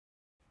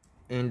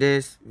In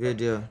this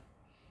video,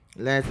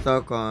 let's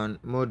talk on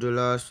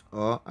modulus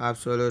or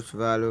absolute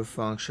value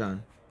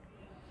function.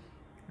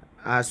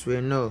 As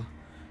we know,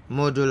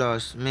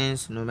 modulus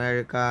means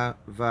numerical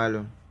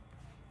value.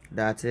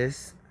 That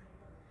is,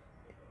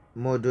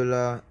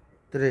 modulo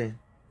 3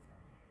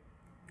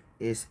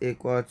 is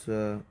equal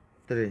to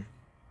 3.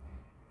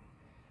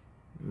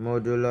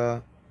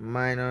 Modulo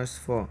minus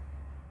 4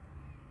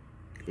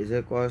 is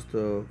equal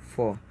to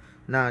 4.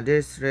 Now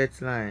this straight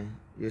line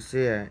you see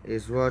here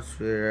is what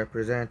we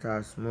represent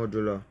as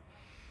modulo.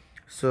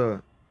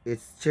 So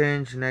it's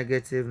changed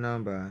negative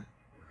number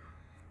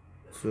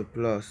to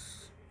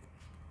plus.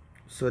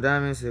 So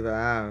that means if I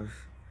have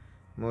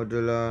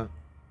modulo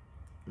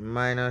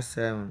minus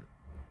 7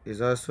 is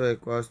also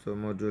equals to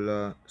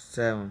modulo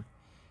 7,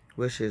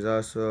 which is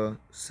also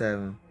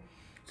 7.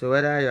 So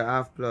whether you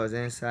have plus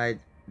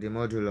inside the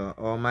modulo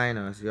or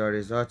minus, your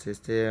result is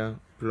still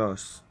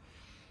plus.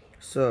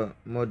 So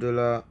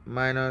modulo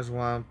minus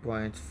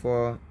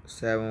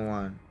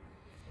 1.471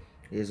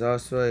 is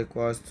also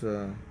equals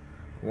to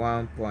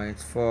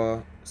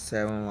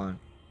 1.471.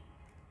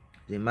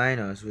 The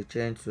minus will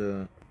change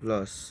to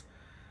plus.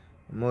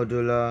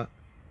 Modulo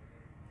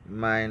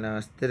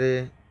minus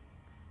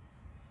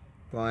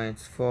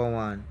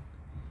 3.41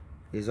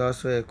 is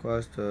also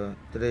equals to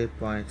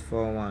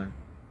 3.41.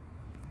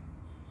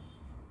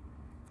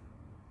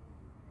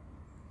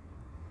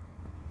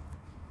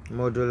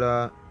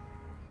 Modulo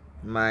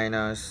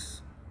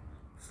minus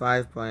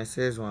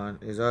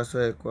 5.61 is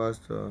also equals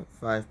to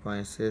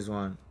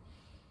 5.61.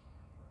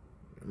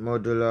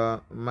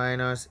 Modulo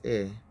minus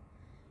a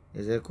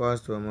is equals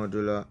to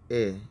modulo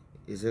a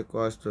is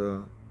equals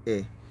to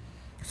a.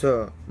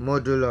 So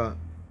modulo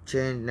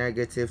change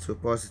negative to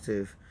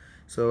positive.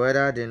 So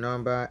whether the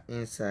number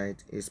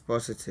inside is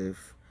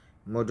positive,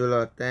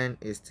 modulo 10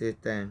 is still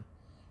 10,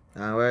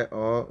 and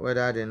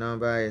whether the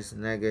number is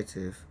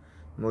negative,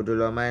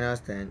 modulo minus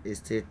 10 is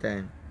still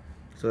 10.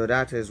 So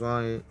that is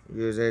one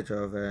usage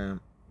of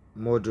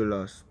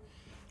modulus.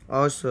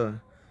 Also,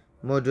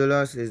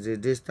 modulus is the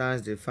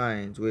distance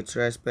defined with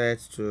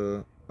respect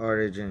to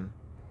origin.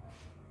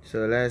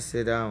 So let's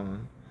see that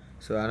one.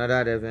 So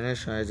another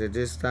definition is the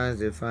distance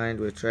defined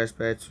with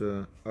respect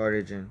to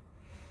origin.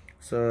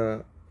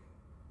 So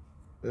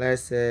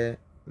let's say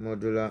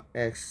modulo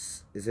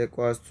x is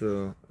equals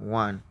to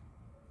 1.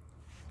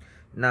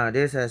 Now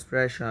this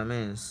expression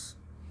means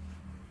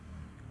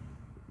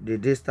the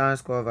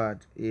distance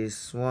covered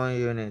is 1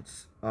 unit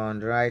on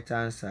the right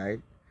hand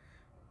side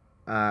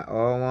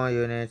or 1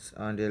 unit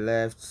on the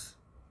left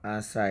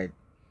hand side.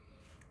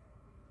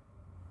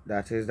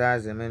 That's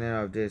the meaning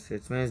of this.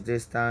 It means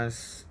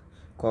distance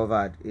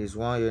covered is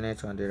 1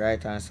 unit on the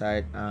right hand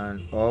side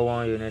and or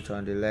 1 unit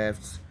on the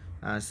left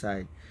hand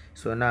side.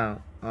 So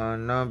now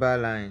on number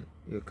line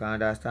you can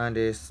understand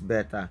this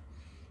better.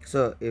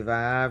 So if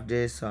I have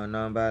this on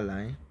number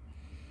line,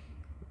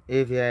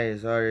 if here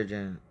is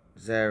origin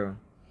 0,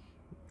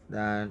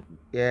 then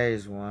here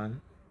is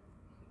 1,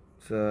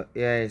 so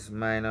here is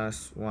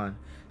minus 1.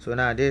 So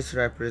now this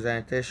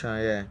representation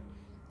here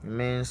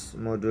means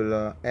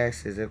modulo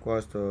x is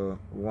equals to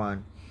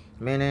 1,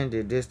 meaning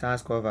the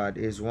distance covered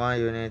is 1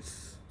 unit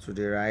to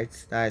the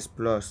right, that is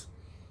plus,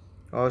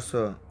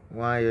 also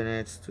 1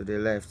 unit to the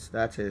left,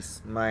 that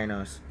is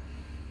minus.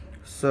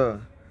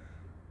 So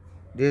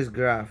this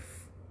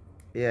graph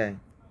here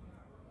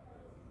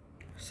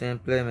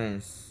simply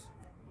means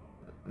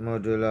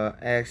modulo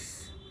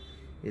x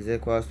is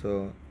equals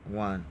to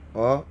 1,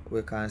 or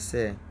we can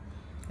say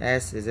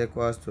s is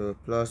equals to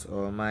plus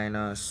or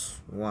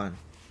minus 1.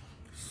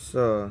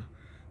 So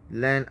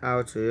learn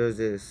how to use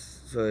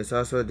this. So it's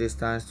also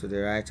distance to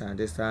the right and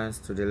distance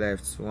to the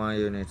left, 1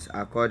 unit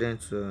according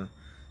to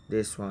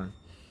this one.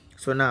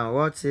 So now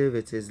what if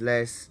it is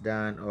less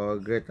than or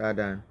greater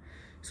than?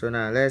 So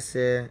now let's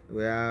say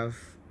we have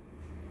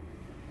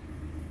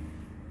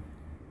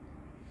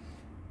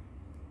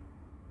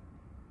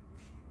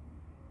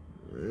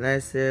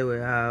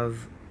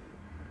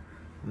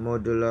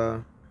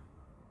modulo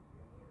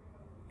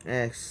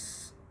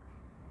x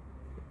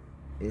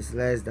is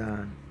less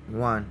than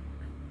 1.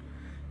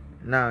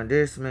 Now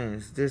this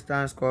means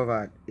distance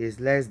covered is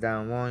less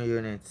than 1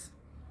 unit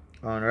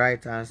on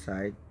right hand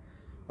side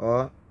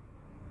or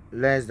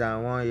less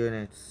than 1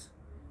 unit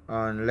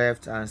on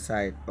left hand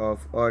side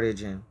of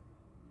origin.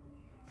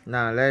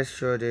 Now let's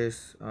show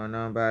this on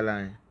number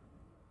line.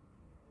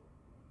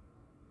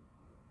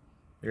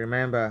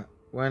 Remember,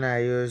 when I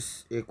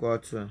use equal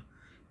to,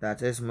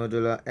 that is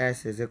modulo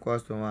s is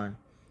equals to 1,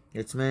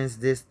 it means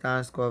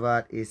distance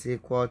covered is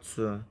equal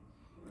to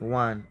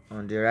 1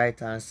 on the right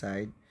hand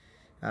side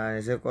and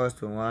is equals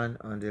to 1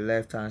 on the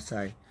left hand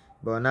side.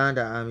 But now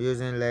that I'm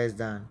using less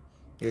than,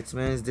 it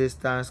means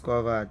distance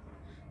covered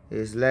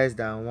is less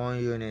than 1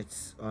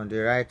 unit on the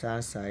right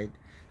hand side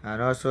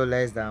and also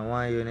less than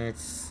 1 unit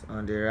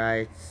on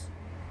the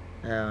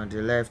on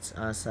the left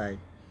hand side.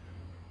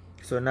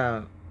 So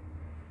now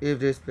if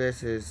this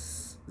place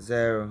is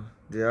 0,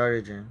 the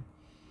origin,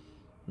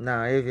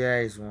 now if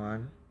here is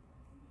 1,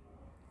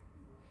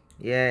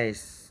 here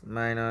is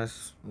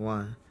minus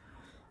 1,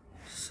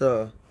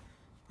 So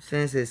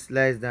since it's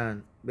less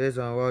than, based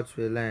on what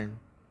we learn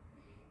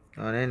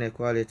on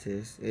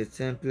inequalities, it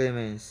simply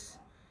means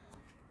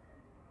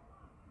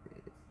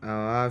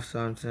I'll have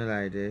something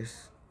like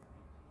this.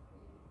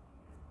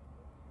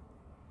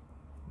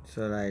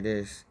 So like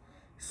this.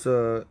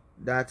 So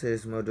that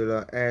is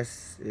modulo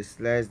s is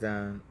less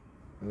than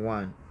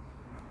 1.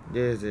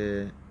 This is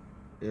the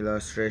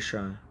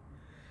illustration.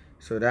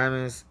 So that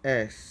means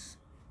s,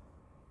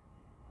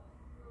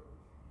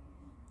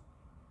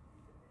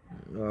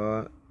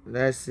 or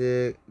let's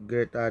say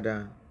greater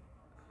than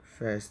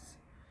first.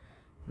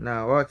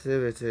 Now what if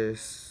it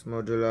is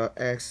modulo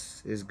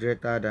x is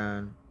greater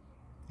than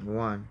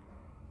 1?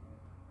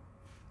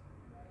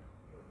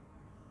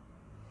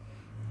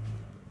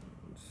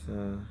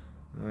 So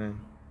when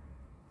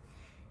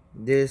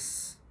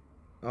this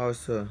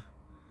also,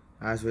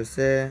 as we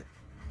say,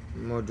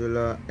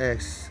 modulo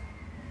x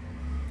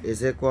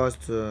is equals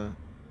to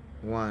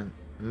 1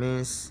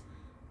 means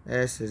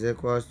s is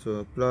equals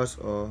to plus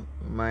or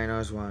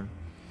minus 1.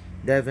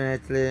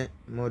 Definitely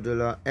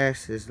modulo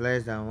x is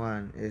less than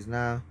 1 is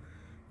now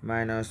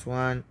minus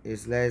 1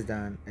 is less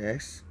than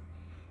x,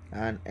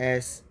 and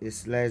s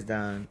is less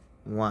than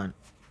 1.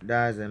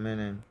 That's the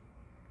meaning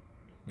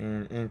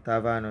in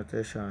interval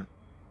notation.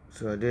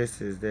 So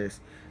this is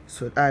this.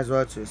 So that's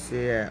what you see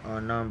here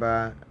on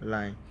number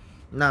line.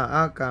 Now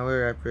how can we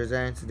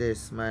represent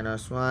this?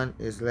 Minus 1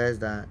 is less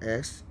than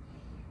x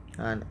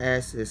and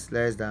s is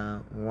less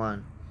than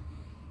 1.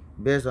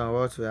 Based on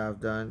what we have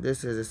done,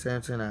 this is the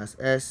same thing as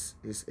s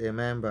is a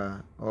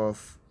member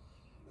of,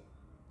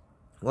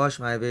 watch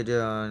my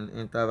video on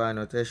interval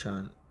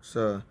notation.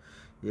 So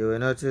you will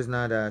notice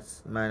now that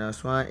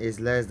minus 1 is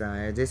less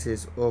than, this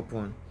is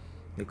open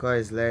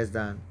because it's less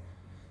than.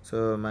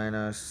 So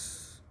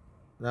minus,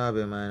 that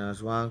will be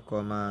minus 1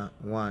 comma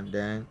 1,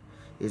 then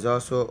is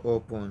also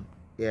open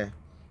here.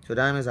 So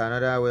that means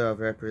another way of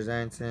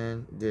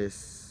representing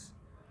this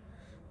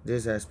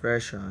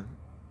expression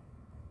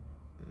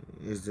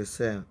is the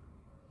same.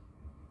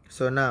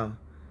 So now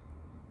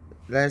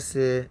let's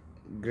say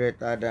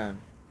greater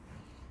than.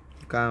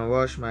 You can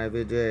watch my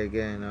video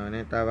again on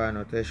interval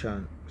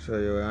notation so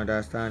you will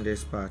understand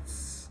these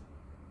parts.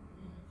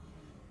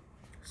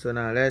 So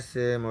now let's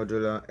say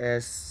modulo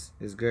s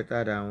is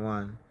greater than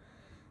 1.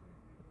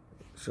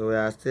 So we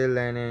are still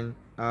learning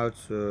how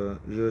to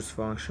use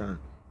function.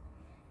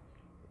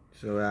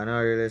 So we are not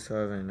really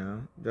solving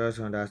now. Just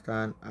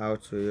understand how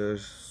to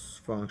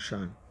use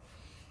function.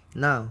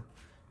 Now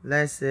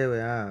let's say we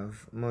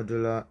have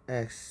modulo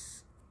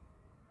x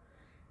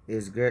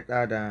is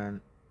greater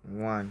than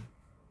 1.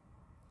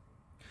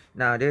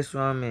 Now this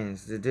one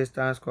means the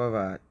distance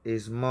covered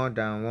is more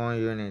than 1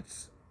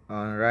 unit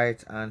on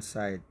right hand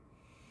side,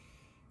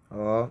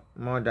 or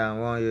more than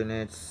 1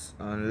 unit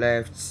on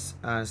left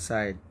hand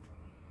side.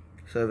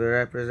 So we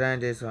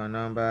represent this on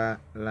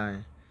number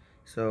line.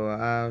 So we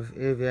have,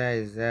 if here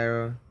is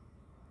 0,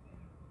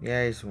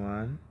 here is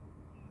 1,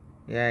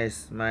 here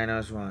is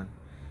minus 1.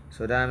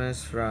 So that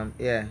means from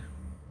here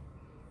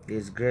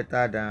is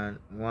greater than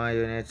 1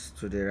 unit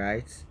to the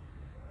right,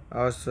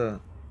 also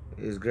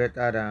is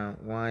greater than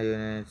 1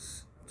 unit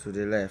to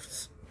the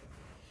left.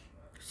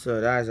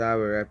 So that's how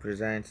we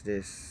represent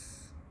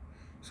this.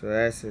 So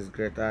s is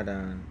greater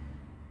than,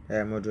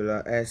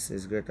 modulo s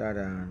is greater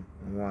than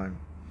 1.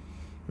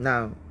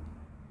 Now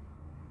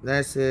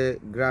let's say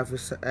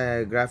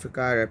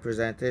graphical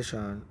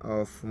representation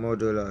of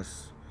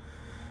modulus,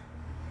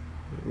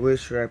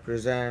 which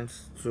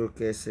represents two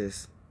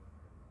cases.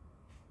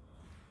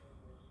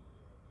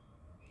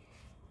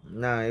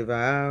 Now if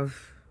I have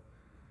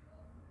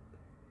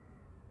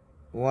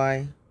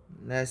y,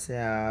 let's say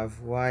I have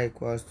y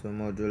equals to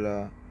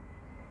modulo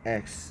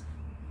x.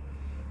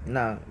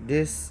 Now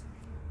this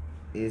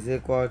is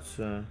equal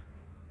to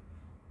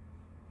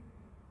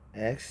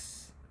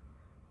x,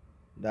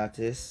 that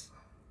is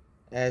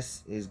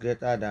s is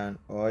greater than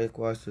or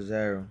equals to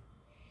 0,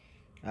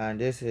 and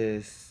this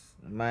is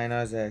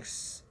minus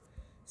x,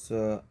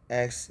 so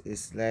x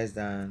is less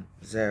than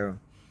 0.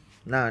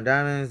 Now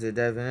that means the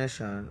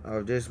definition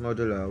of this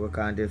modulo, we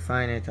can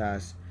define it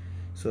as,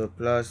 so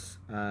plus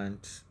and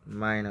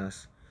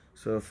minus.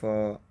 So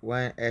for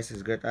when s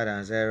is greater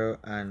than 0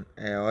 and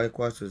or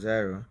equals to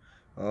 0,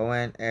 or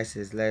when s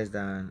is less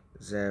than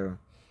 0.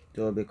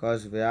 So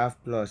because we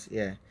have plus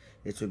here,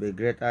 it will be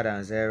greater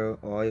than 0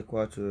 or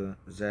equal to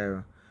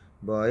 0.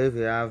 But if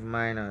you have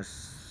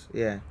minus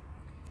here,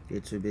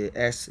 it will be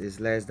s is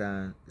less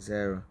than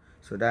 0.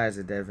 So that is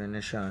the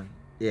definition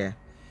here.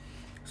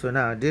 So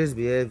now this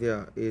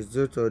behavior is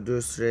due to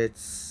two straight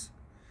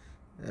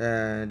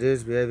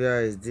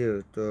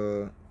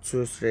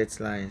two straight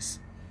lines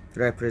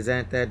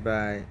represented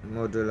by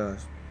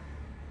modulus.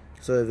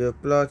 So if you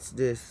plot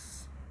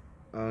this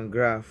on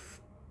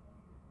graph,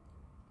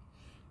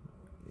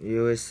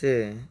 you will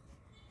see,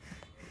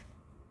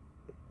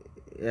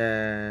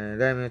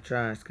 let me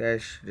try and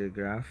sketch the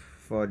graph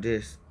for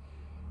this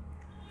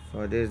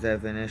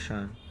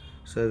definition.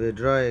 So if you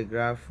draw a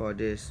graph for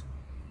this,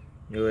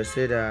 you will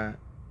see that,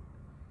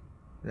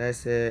 let's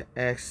say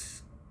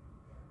x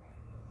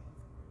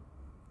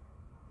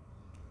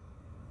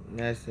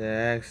let's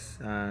say x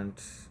and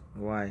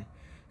y.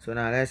 So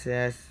now let's say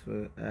x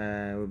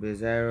will be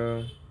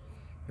 0,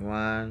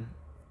 1,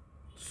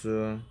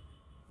 2,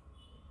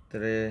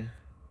 3,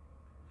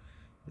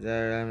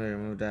 0. Let me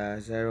remove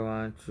that. 0,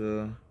 1,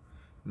 2,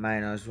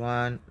 minus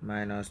 1,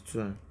 minus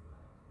 2.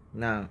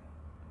 Now,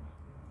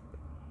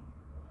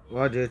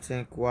 what do you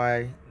think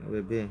y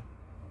will be?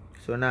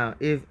 So now,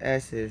 if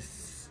s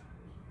is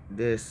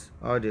this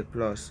or the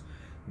plus,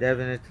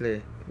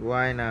 definitely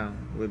y now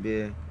will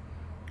be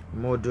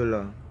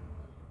modulo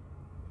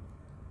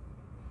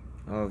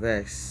of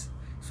x.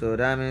 So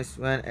that means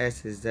when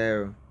s is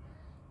 0,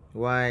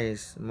 y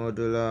is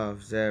modulo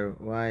of 0,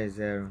 y is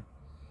 0.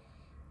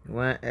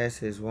 When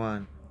s is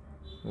 1,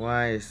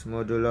 y is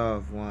modulo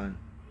of 1,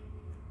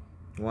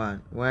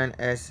 1. When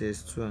s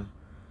is 2,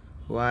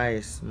 y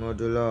is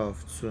modulo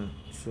of 2,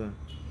 2.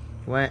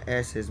 When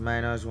s is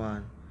minus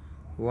 1,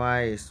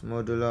 y is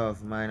modulo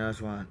of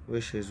minus 1,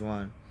 which is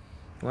 1.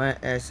 When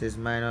s is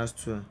minus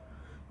 2,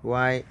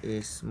 y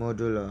is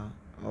modulo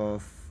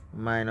of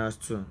minus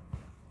 2,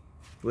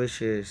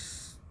 which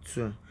is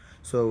 2.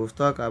 So we've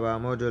talked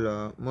about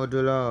modulo.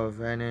 Modulo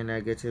of any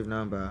negative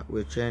number,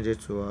 we change it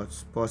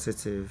towards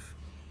positive.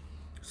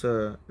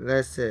 So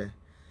let's say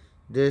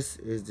this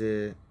is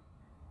the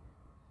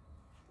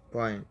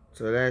point.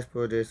 So let's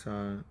put this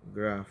on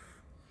graph.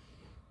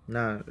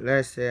 Now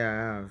let's say I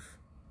have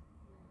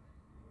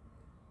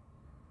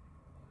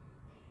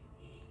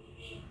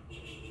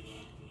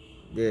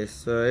this.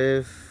 So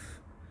if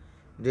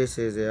this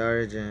is the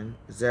origin,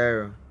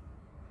 0,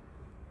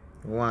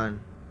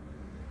 1,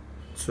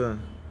 2,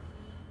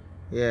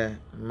 yeah,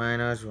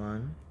 minus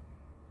 1,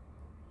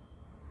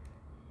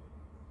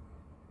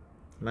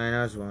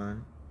 minus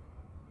 1,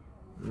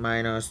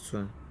 minus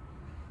 2.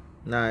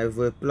 Now if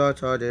we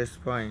plot all these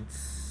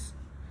points,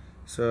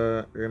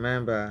 so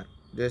remember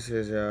this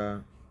is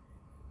your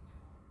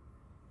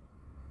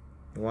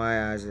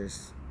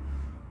y-axis,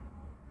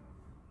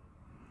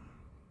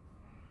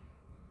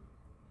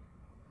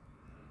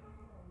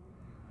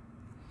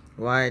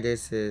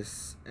 this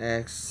is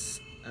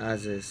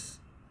x-axis,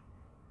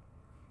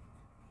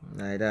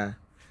 like that.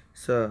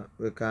 So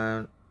we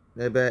can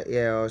label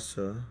here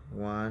also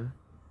 1,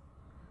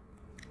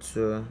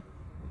 2,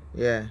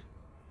 yeah,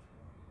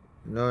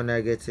 no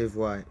negative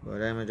y, but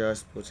let me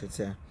just put it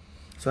here.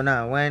 So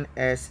now when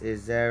s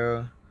is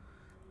 0,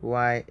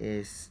 y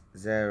is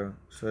 0,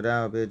 so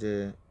that will be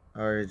the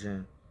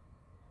origin.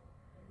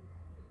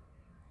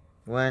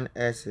 When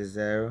s is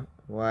 0,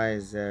 y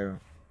is 0.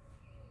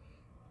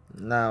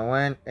 Now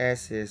when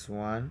s is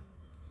 1,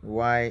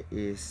 y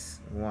is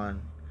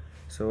 1.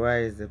 So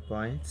where is the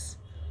point?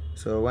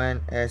 So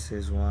when s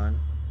is 1,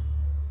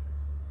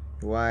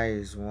 y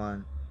is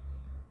 1.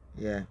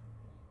 Yeah.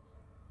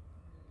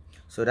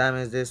 So that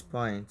means this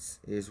point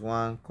is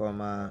 1,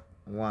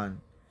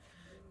 1.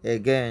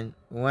 Again,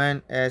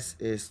 when s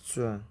is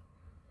 2,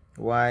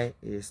 y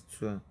is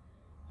 2.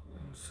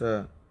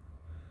 So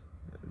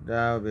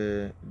that will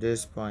be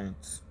this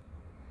point.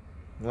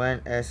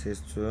 When s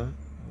is 2,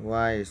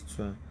 y is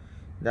 2.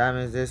 That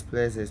means this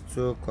place is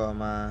 2,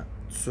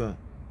 2.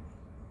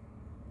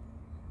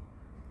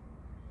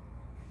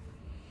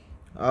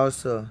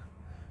 Also,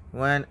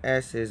 when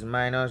s is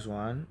minus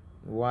 1,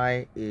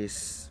 y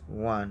is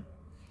 1.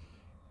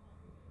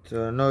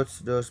 So note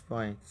those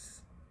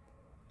points.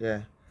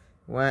 Yeah.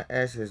 When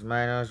s is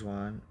minus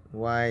 1,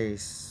 y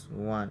is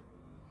 1.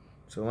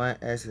 So when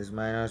s is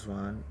minus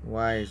 1,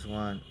 y is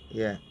 1.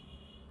 Yeah.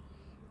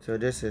 So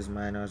this is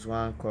minus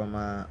 1,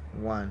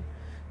 1.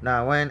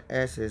 Now when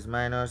s is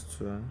minus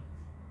 2,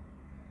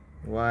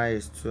 y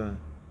is 2.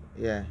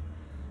 Yeah.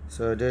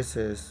 So this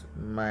is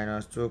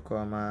minus 2,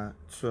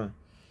 2.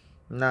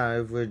 Now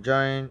if we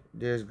join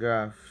this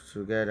graph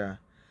together,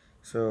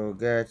 so we'll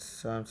get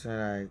something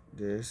like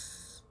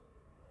this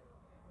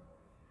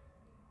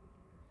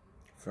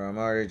from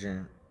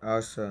origin,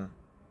 also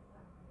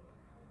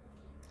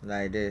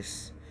like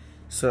this.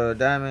 So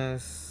that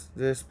means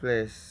this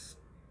place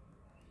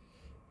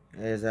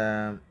is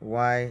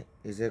y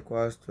is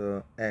equals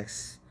to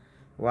x.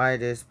 Y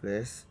this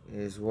place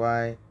is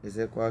y is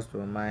equals to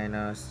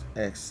minus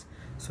x.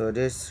 So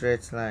this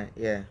straight line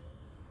here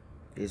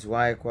is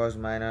y equals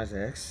minus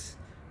x,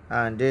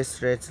 and this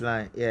straight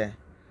line here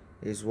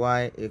is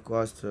y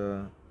equals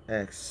to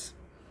x.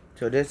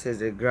 So this is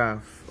the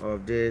graph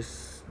of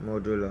this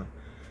modulo.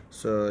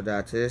 So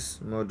that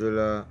is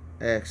modulo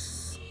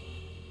x.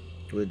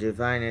 We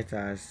define it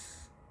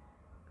as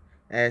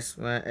s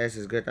when s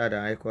is greater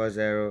than or equals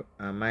 0,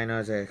 and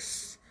minus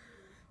x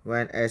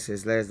when s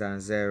is less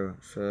than 0.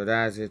 So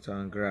that's it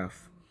on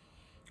graph.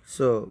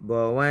 So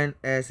but when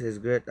s is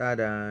greater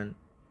than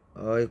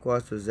or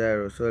equals to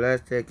 0, so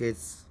let's take it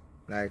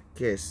like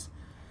case.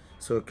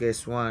 So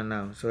case 1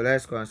 now. So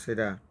let's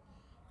consider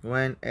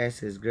when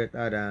s is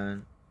greater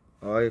than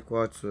or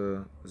equal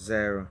to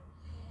 0.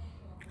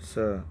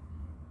 So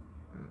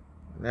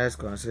let's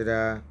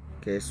consider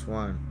case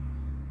 1.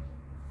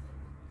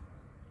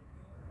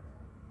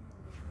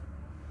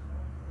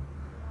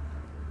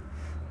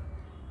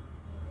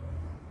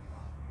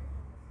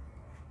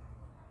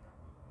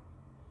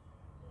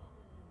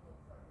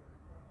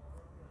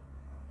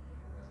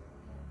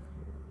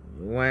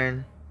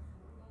 when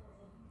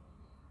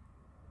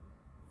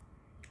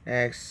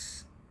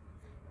x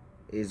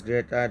is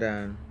greater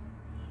than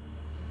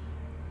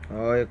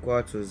or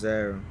equal to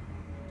 0.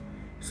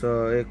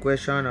 So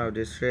equation of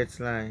the straight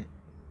line,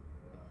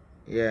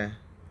 yeah,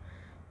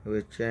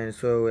 we change.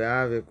 So we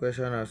have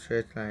equation of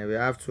straight line. We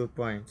have 2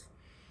 points.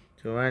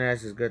 So when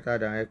x is greater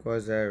than or equal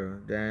to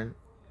 0, then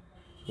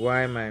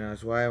y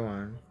minus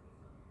y1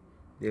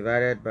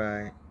 divided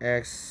by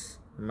x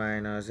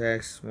minus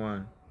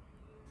x1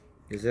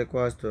 is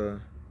equals to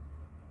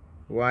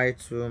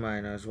y2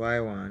 minus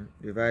y1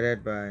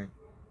 divided by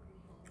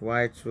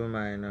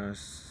y2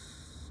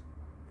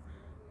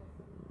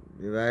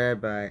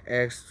 divided by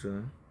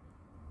x2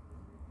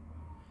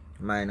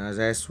 minus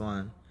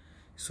s1.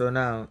 So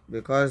now,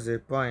 because the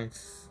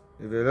points,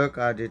 if you look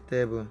at the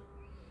table,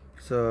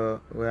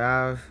 so we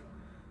have,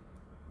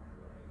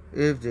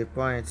 if the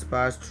points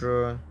pass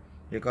through,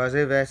 because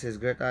if x is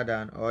greater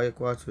than or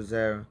equal to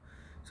 0,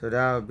 so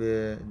that will be,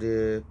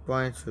 the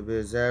points will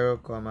be 0,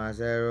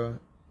 0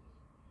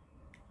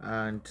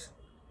 and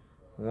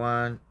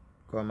 1,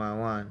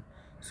 1.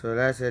 So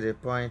let's say the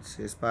point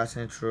is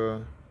passing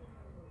through,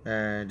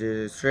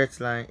 the straight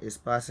line is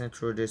passing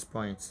through these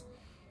points.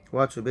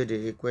 What will be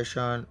the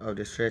equation of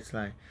the straight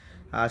line?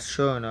 As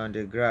shown on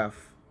the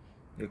graph,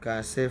 you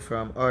can see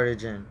from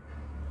origin.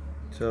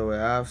 So we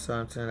have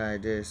something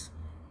like this.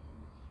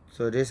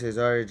 So this is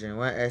origin.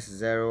 When x is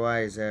 0,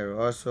 y is 0.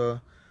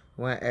 Also,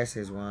 when x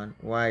is 1,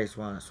 y is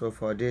 1. So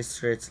for this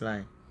straight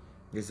line,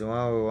 this is the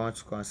one we want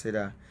to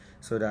consider.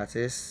 So that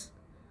is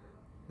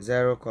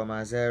 0,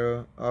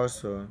 0,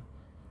 also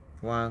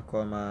 1,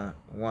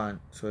 1.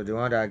 So the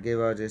one that gave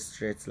us this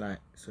straight line.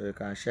 So you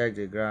can check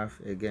the graph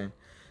again.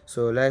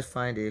 So let's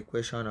find the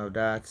equation of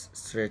that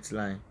straight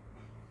line.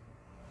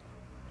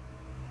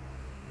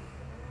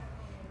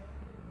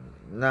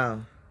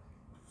 Now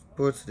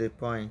put the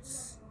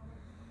points.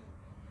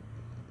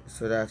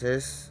 So that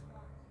is,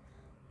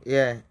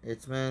 yeah,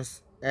 it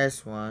means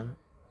s1,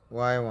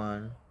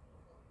 y1,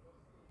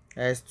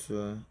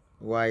 s2,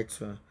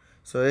 y2.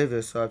 So if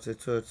you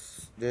substitute,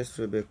 this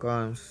will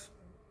becomes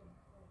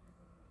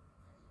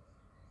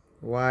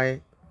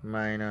y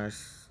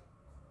minus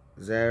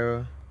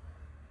 0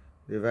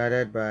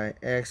 divided by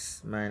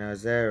x minus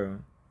 0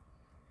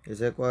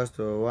 is equals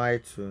to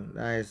y2,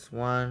 that is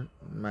 1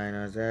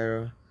 minus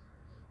 0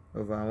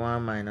 over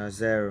 1 minus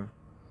 0.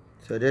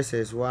 So this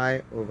is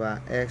y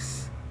over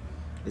x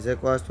is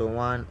equals to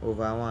 1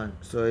 over 1.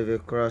 So if you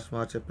cross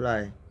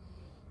multiply,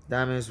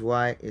 that means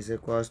y is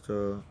equals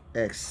to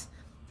x.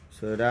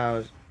 So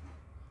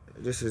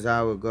this is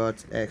how we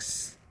got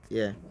x.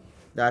 Yeah,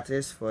 that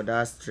is for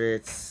that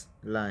straight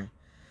line.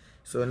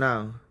 So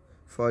now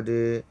for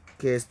the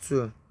case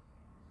 2,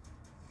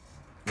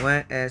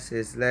 when x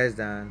is less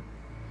than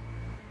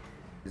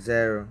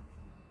 0,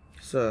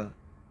 so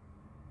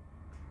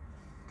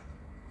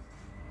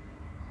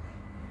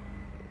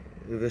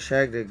if you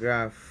check the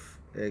graph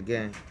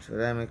again, so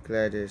let me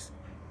clear this.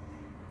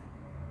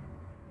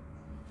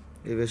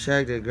 If you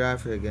check the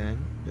graph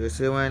again, you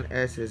see when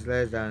x is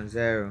less than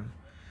 0,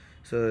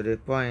 so the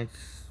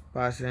points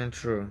passing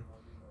through,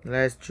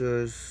 let's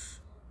choose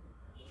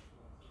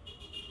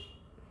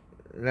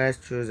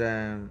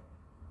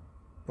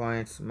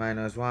points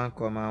minus 1,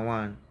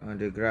 1 on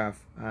the graph,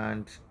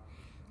 and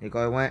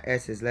because when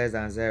x is less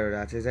than 0,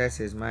 that is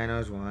x is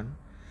minus 1.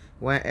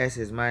 When x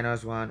is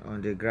minus 1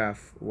 on the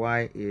graph,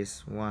 y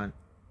is 1.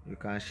 You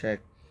can check.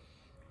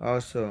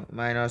 Also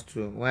minus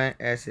 2, when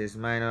x is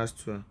minus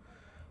 2,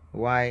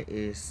 y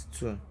is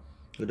 2.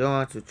 We don't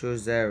want to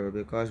choose 0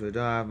 because we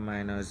don't have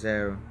minus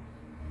 0.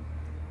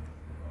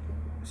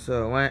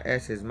 So when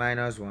x is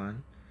minus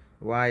 1,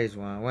 y is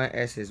 1. When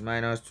x is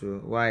minus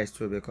 2, y is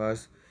 2,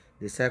 because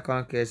the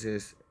second case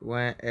is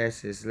when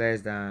x is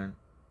less than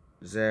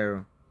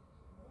 0.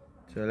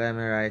 So let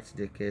me write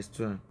the case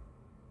 2.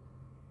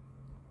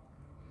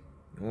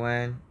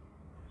 When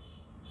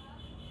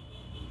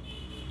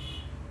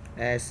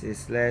x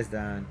is less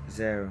than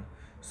 0,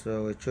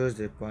 so we choose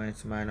the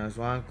points minus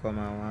 1,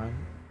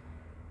 1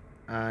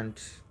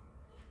 and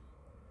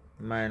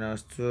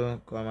minus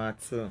 2,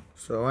 2.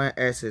 So when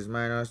x is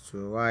minus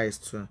 2, y is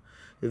 2.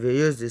 If you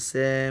use the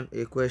same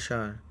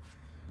equation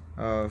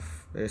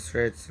of a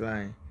straight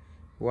line,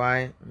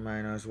 y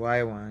minus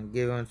y1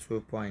 given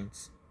 2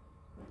 points,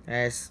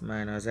 s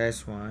minus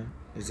s1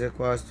 is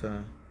equals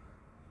to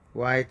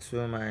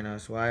y2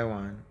 minus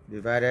y1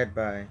 divided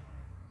by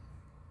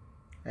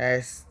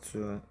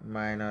s2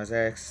 minus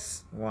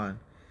x1.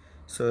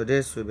 So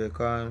this will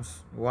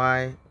becomes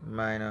y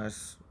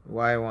minus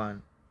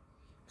y1.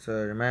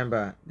 So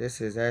remember,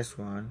 this is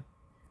s1,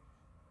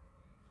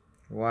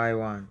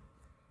 y1,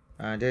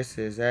 and this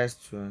is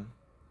s2,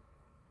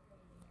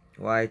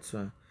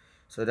 y2.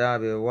 So that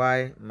will be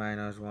y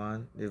minus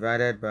 1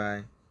 divided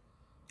by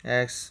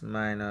x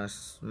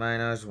minus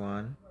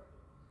 1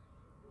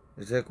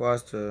 is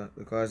equals to,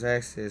 because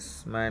x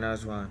is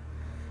minus 1,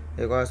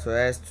 equals to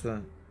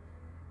s2,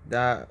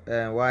 that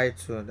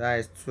y2, that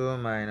is 2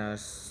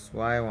 minus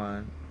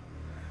y1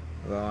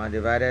 over 1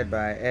 divided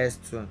by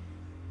s2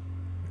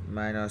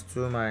 minus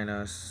 2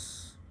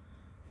 minus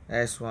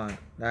s1,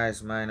 that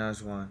is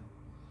minus 1.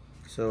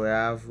 So we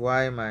have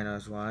y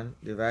minus 1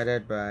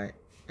 divided by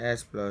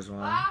s plus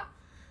 1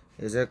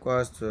 is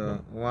equals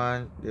to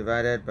 1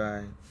 divided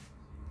by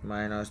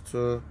minus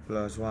 2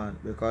 plus 1,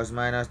 because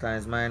minus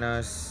times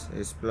minus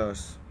is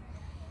plus.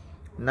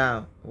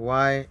 Now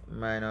y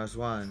minus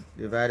 1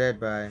 divided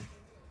by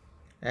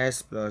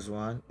s plus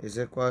 1 is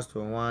equals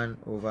to 1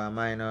 over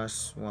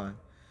minus 1.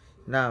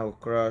 Now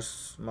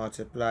cross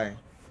multiply.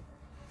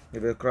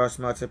 If we cross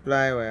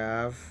multiply, we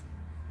have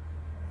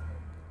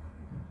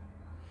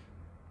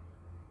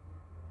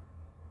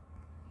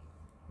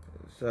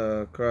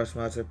cross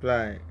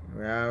multiply,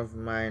 we have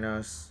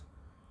minus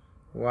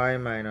y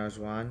minus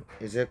 1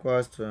 is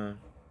equals to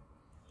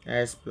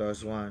s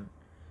plus 1.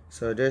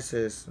 So this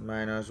is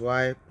minus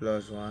y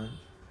plus 1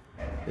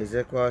 is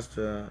equals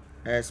to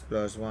s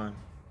plus 1.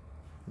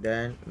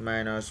 Then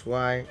minus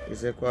y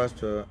is equals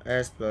to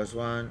s plus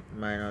 1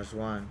 minus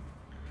 1.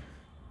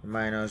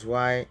 Minus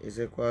y is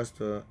equals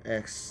to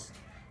x.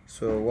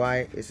 So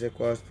y is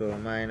equals to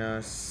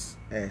minus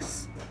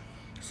s.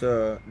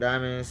 So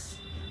that means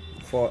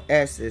for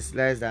s is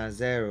less than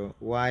 0,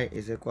 y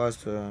is equals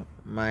to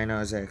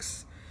minus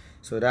x.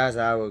 So that's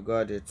how we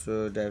got the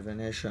true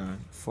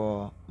definition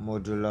for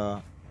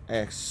modulo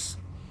x.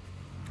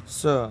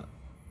 So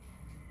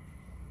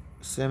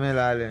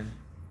similarly,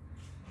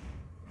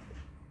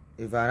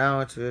 if I now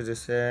want to use the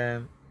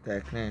same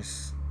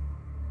techniques,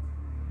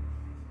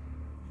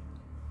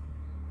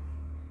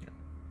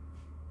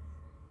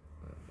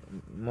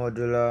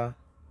 modulo,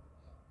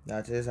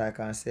 that is, I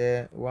can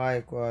say y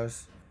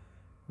equals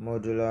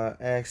modulo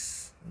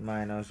x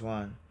minus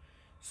 1.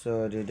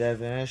 So the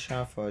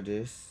definition for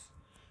this,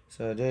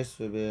 so this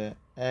will be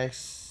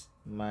x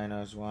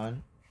minus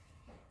 1,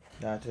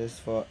 that is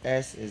for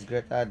s is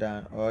greater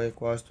than or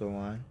equals to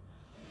 1,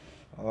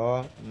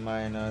 or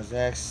minus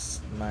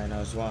x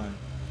minus 1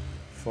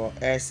 for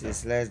s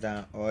is less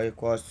than or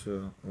equals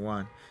to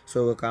 1.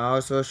 So we can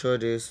also show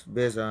this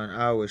based on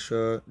how we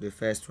show the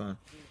first one.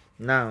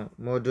 Now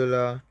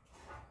modulo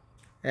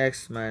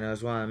x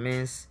minus 1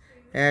 means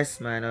s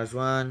minus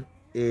 1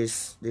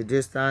 is the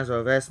distance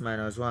of s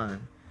minus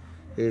 1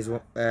 is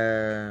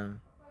 1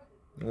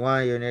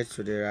 unit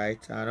to the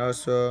right and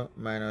also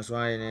minus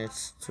 1 unit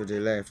to the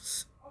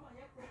left.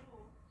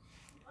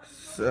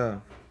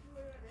 So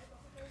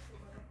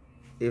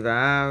if I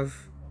have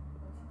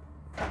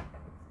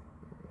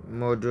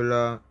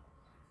modulo,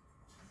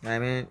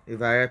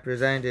 if I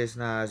represent this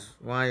now as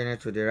 1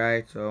 unit to the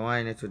right or 1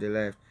 unit to the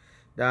left,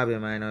 that will be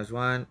minus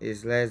 1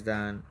 is less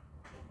than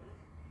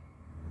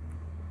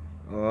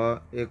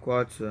or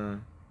equal to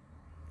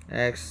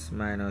x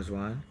minus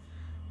 1,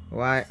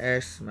 while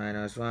x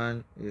minus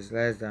 1 is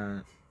less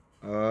than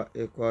or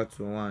equal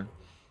to 1.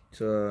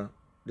 So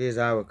this is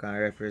how we can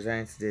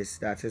represent this,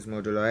 that is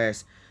modulo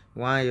s,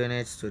 1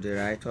 unit to the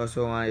right,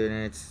 also 1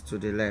 unit to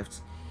the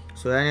left.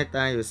 So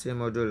anytime you see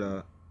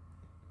modulo,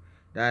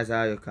 that's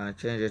how you can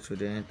change it to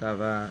the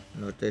interval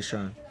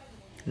notation.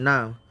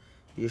 Now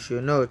you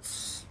should note,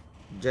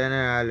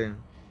 generally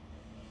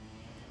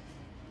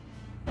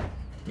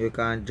you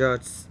can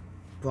jot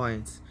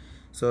points.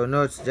 So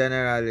note,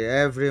 generally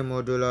every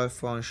modular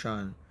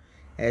function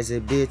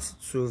exhibits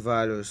two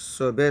values.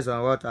 So based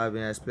on what I've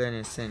been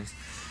explaining since,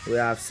 we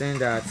have seen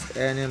that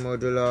any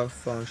modular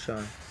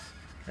function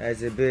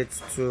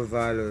exhibits two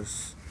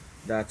values,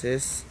 that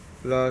is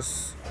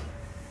plus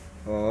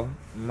or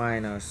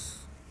minus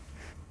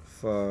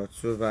for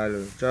two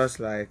values,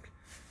 just like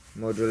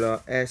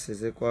modulo s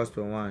is equals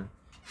to 1,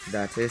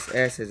 that is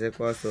s is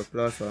equals to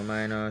plus or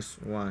minus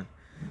 1.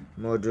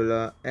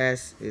 Modulo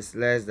s is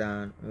less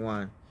than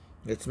 1,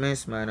 it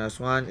means minus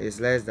 1 is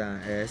less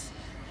than s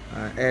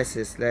and s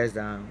is less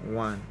than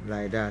 1,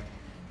 like that.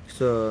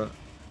 So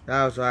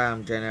that's why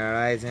I'm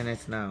generalizing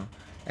it now.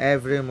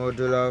 Every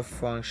modular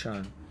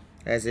function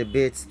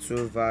exhibits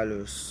two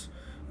values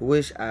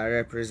which are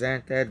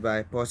represented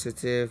by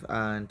positive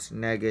and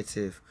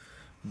negative,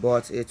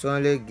 but it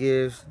only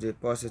gives the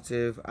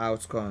positive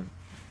outcome.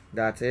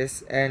 That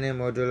is, any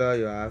modular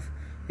you have,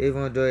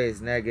 even though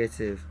it's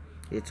negative,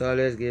 it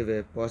always gives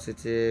a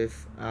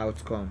positive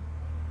outcome,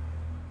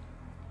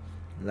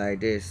 like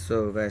this.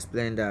 So we've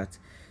explained that.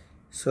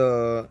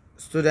 So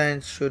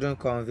students shouldn't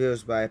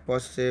confuse by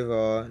positive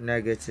or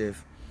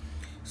negative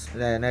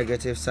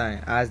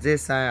sign, as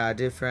these signs are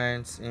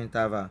different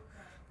interval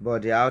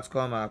but the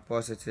outcome are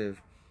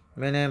positive,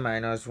 meaning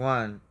minus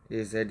 1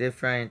 is a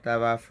different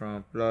interval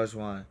from plus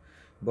 1,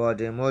 but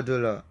the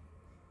modulo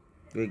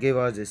will give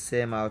us the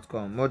same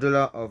outcome.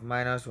 Modulo of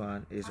minus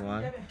 1 is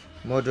 1,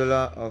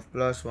 modulo of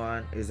plus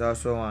 1 is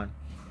also 1.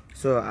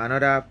 So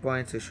another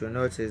point you should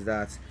note is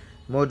that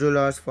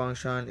modulus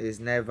function is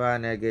never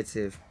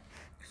negative.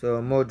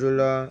 So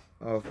modulo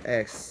of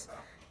x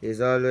is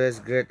always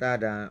greater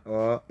than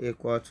or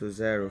equal to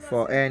 0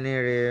 for any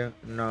real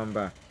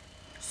number.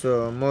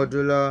 So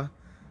modulo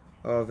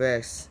of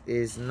x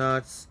is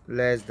not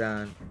less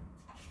than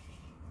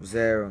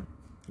 0.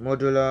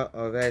 Modulo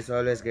of x is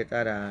always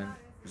greater than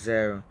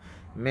 0.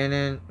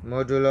 meaning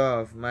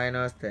modulo of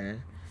minus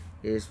 10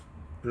 is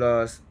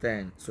plus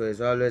 10, so it's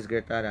always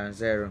greater than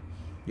 0.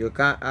 You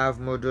can't have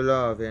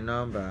modulo of a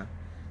number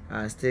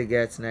and still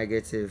get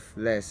negative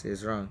less,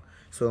 is wrong.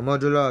 So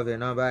modulo of a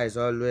number is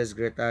always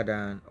greater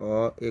than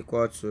or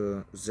equal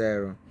to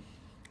 0.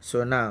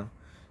 So now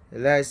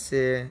let's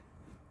see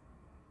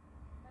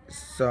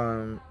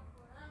some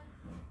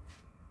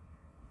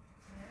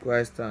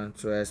question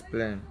to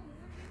explain.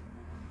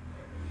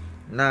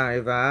 Now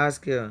if I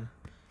ask you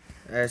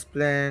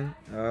explain,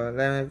 or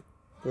let me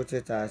put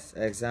it as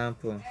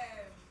example,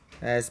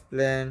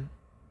 explain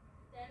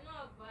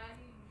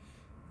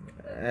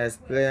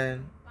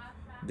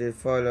the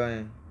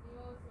following.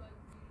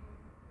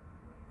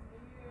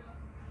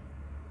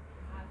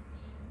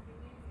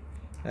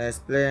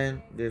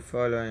 Explain the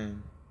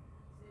following.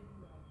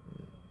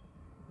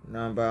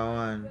 Number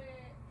 1,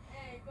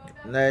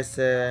 let's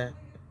say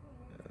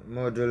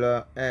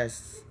modulo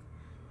s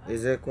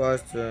is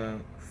equals to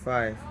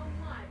 5.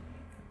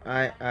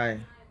 I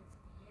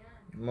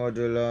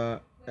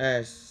modulo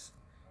s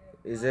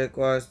is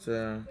equals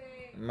to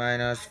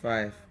minus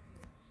 5.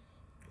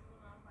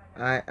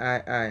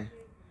 I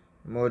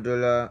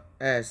modulo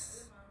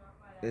s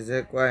is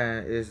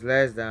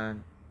less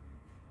than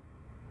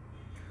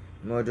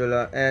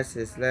modulo s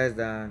is less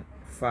than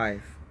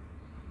 5.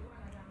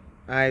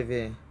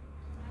 IV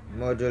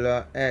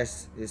modulo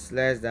s is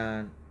less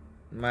than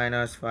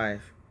minus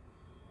 5.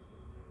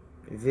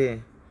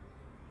 V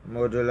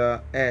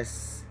modulo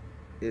s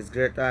is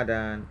greater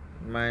than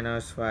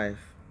minus 5.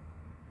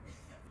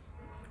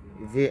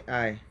 Vi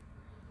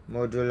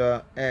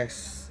modulo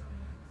x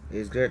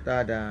is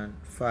greater than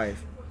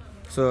 5.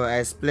 So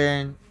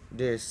explain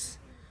this.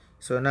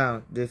 So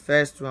now the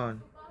first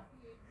one,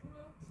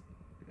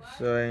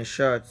 so in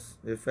short,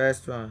 the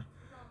first one,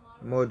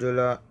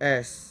 modulo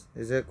s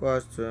is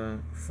equals to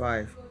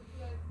 5.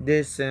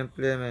 This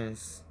simply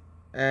means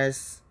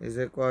s is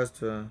equals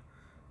to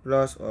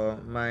plus or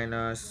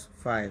minus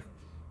 5.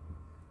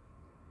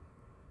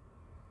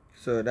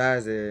 So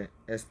that's the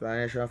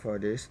explanation for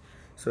this.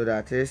 So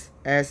that is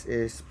s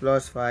is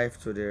plus 5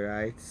 to the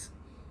right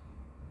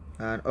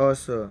and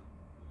also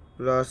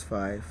plus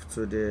 5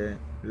 to the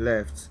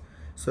left.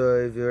 So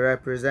if you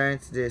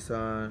represent this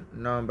on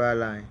number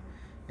line,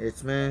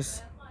 it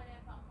means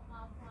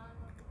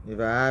if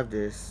I have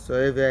this, so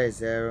if here is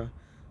 0,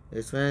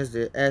 it means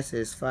the s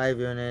is 5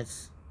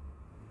 units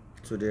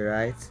to the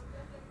right,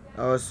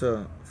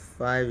 also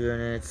 5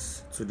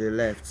 units to the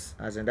left,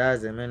 as in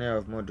that's the meaning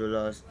of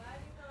modulus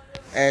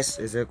s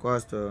is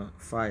equals to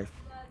 5,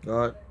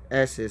 or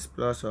s is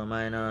plus or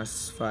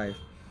minus 5.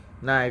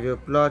 Now if you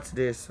plot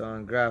this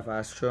on graph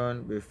as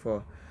shown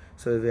before,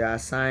 so if you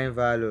assign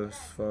values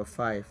for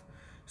 5,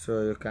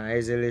 so you can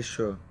easily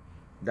show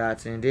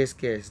that in this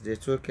case the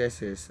two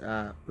cases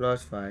are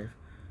plus 5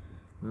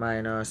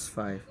 minus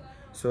 5.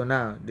 So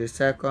now the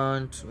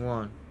second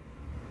one,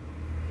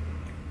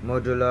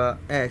 modulo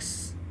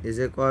x is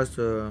equals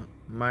to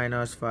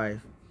minus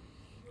 5,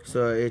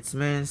 so it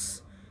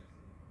means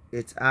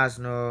it has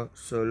no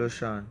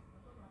solution.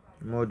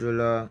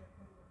 Modulo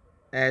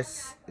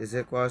s is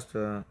equals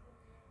to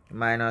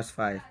minus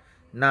 5.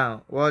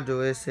 Now what do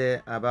we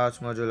say about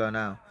modulo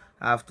now?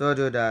 I've told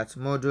you that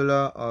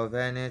modulo of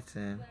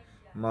anything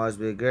must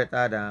be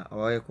greater than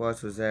or equal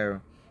to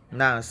 0.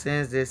 Now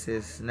since this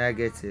is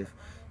negative,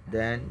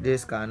 then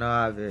this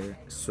cannot have a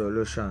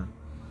solution.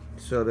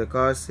 So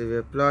because if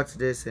you plot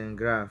this in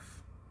graph,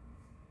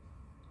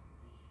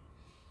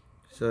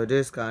 so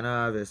this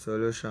cannot have a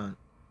solution.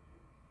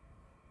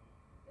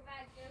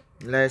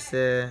 Let's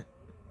say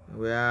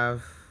we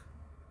have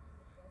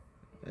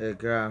a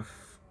graph.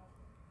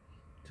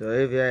 So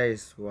if here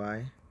is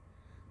y,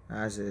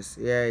 as is,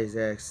 here is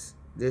x,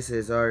 this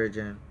is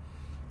origin.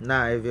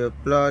 Now if you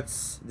plot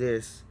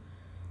this,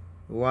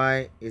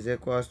 y is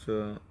equals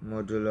to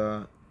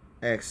modulo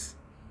x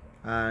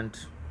and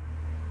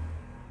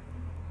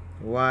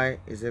y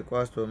is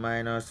equals to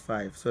minus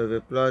 5. So if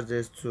you plot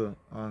these two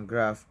on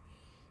graph,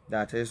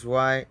 that is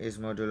y is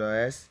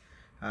modulo s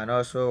and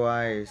also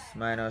y is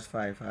minus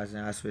 5,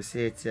 as we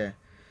see it here.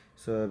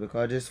 So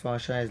because this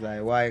function is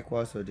like y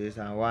equals to this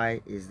and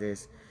y is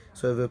this,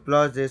 so if we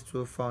plot these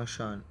two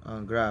functions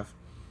on graph,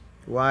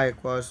 y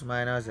equals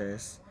minus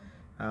s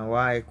and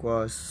y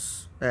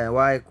equals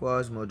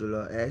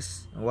modulo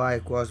s and y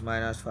equals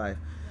minus 5.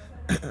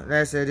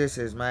 Let's say this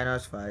is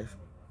minus 5.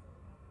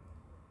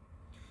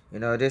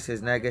 This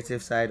is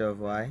negative side of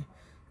y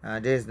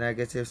and this is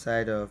negative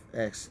side of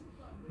x.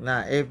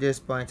 Now if this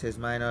point is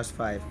minus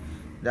 5,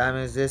 that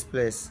means this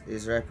place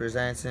is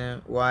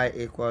representing y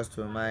equals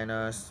to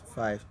minus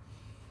 5.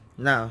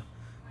 Now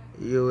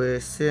you will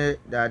see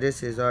that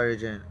this is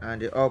origin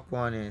and the up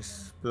one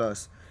is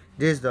plus.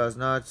 This does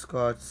not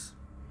cut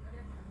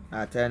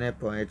at any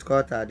point, it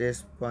cut at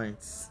this point,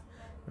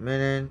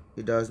 meaning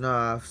it does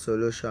not have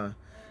solution.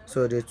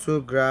 So the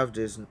two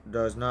graphs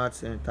does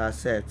not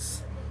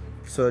intersect.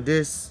 So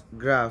this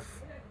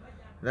graph,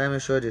 let me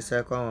show the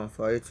second one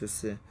for you to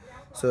see.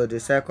 So the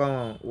second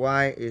one,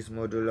 y is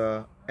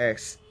modulo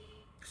x,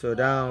 so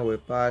that one will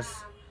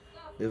pass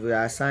if we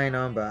assign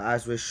number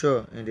as we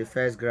show in the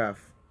first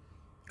graph,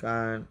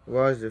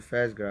 what's the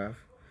first graph?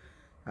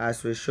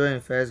 As we show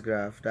in first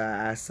graph,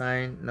 that I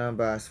assign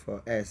numbers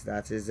for s,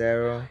 that is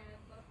 0,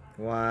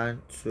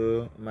 1,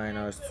 2,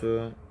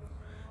 -2,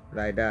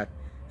 like that.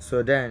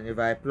 So then if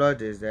I plot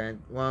this,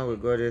 then one will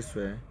go this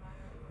way,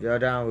 the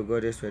other one will go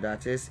this way.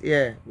 That is,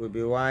 here will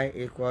be y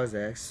equals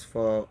x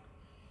for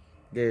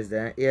this,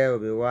 then here will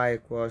be y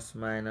equals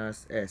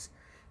 -s.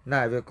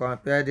 Now if you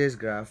compare this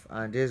graph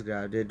and this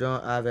graph, they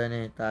don't have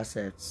any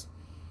intercepts,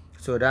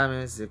 so that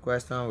means the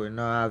question will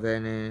not have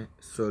any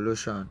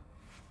solution.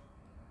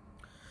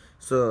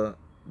 So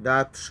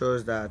that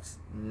shows that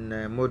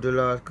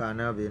modulo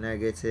cannot be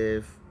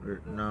negative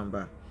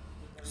number.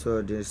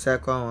 So the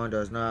second one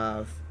does not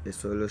have a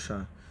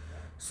solution.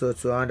 So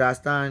to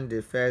understand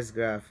the first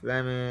graph,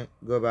 let me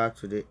go back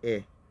to the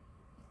A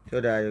so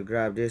that you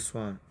grab this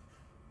one.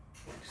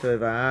 So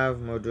if I have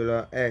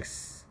modulo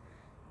x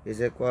is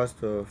equals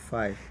to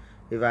 5,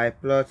 if I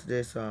plot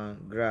this on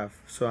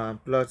graph, so I'm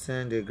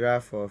plotting the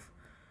graph of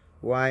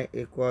y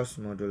equals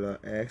modulo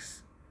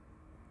x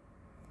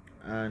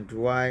and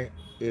y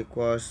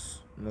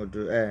equals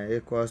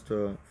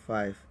to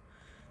 5.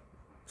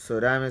 So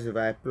that means if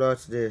I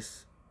plot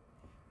this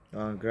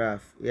on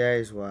graph, here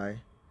is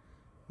y,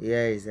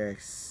 here is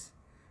x.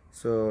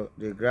 So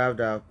the graph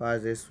that will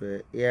pass this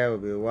way, here will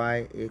be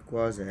y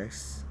equals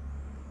x,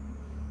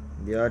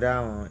 the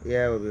other one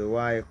here will be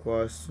y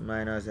equals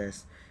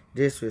 -s.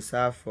 This will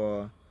serve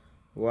for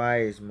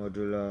y is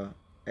modulo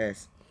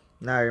s.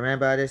 Now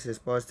remember, this is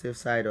positive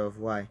side of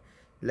y.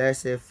 Let's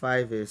say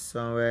 5 is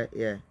somewhere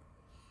here.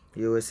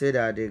 You will see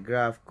that the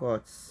graph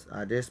cuts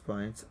at this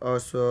point,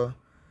 also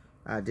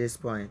at this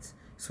point.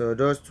 So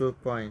those 2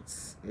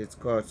 points it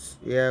cuts.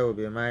 Here will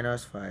be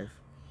 -5,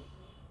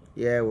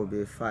 here will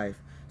be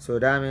 5. So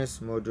that means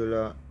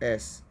modulo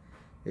s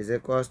is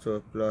equals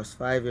to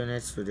 +5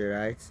 units to the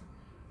right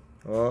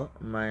or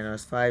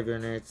 -5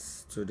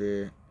 units to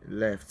the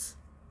left.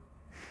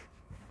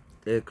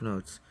 Take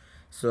notes.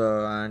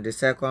 So and the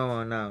second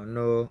one now,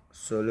 no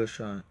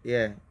solution.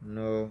 Here,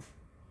 no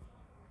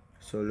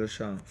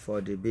solution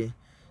for the B.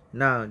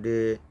 Now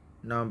the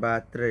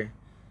number 3,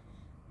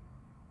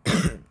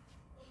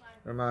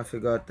 Roman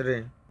figure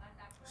 3,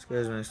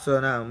 excuse me. So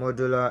now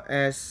modulo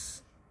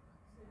s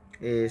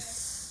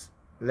is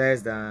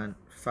less than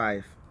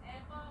 5.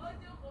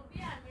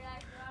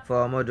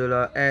 For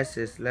modulo s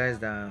is less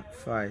than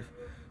 5,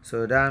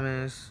 so that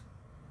means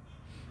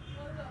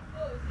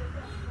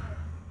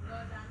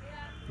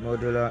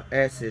modulo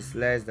s is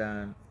less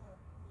than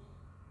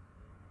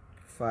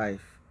 5.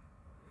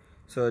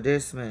 So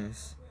this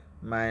means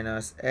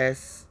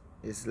 -s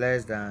is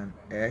less than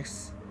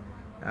x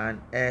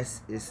and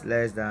s is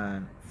less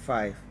than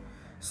 5.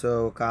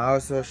 So we can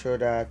also show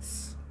that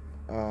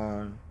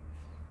on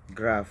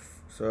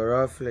graph. So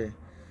roughly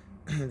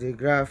the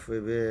graph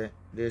will be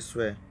this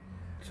way.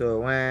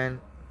 So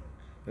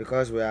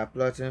because we are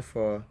plotting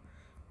for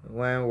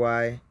when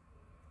y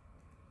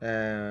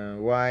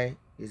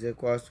is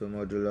equals to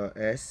modulo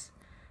s,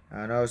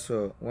 and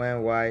also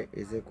when y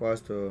is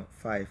equals to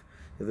 5.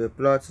 If you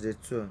plot the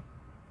two,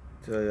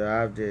 so you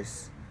have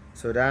this.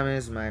 So that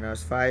means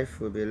 -5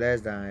 will be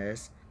less than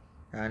s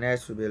and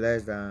s will be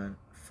less than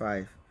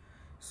 5.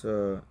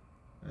 So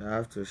you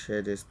have to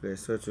share this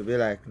place, so to be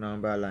like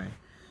number line.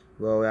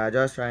 But we are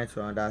just trying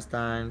to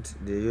understand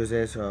the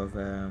usage of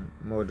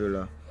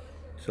modulo.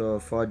 So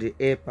for the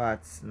A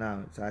part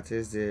now, that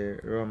is the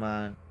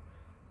Roman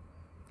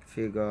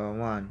figure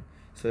 1.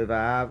 So if I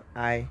have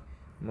I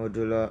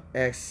modulo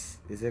x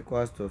is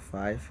equals to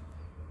 5,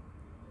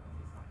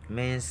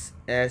 means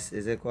s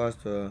is equals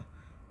to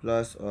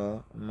plus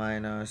or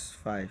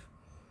 -5.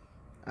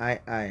 I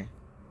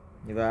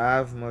if I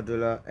have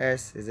modulo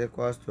s is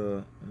equals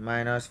to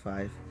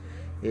 -5,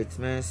 it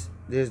means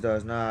this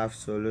does not have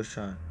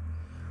solution,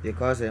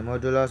 because a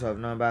modulus of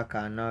number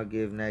cannot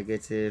give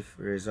negative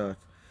result.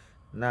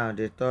 Now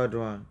the third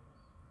one,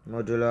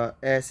 modulo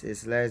s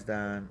is less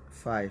than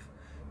 5.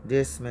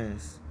 This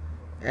means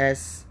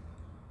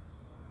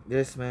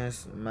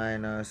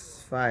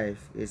 -5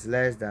 is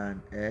less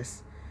than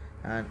s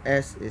and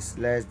s is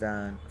less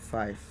than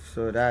 5.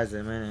 So that's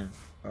the meaning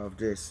of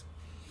this.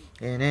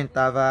 In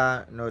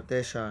interval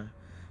notation,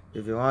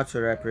 if you want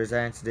to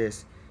represent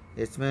this,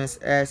 it means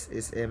s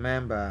is a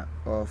member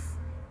of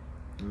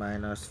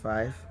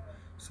 -5,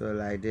 so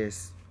like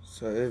this.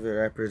 So if we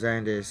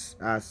represent this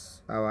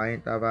as our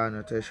interval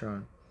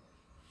notation.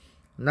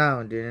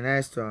 Now the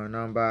next one,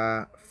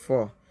 number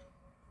 4.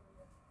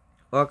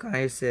 What can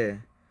you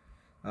say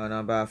on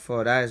number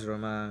 4? That is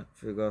Roman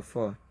figure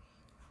 4.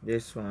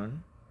 This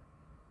one.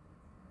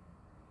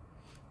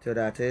 So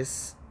that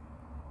is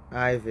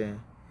IV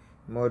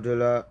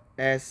modulo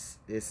s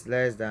is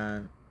less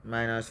than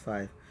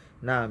 -5.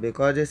 Now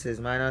because this is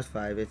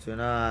 -5, it will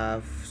not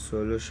have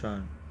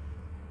solution.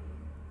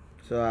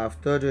 So I've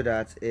told you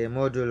that a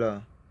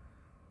modulo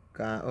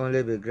can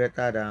only be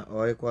greater than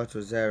or equal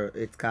to 0.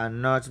 It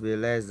cannot be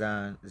less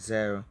than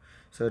 0.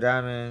 So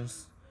that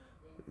means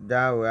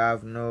that we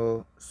have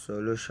no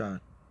solution.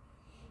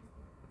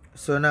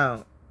 So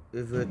now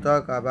if we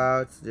talk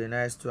about the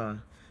next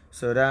one,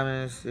 so that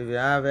means if you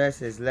have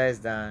s is less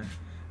than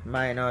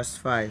minus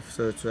 5,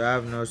 so to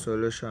have no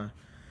solution.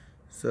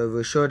 So if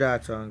we show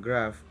that on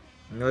graph,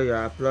 you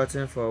are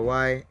plotting for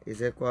y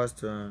is equals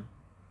to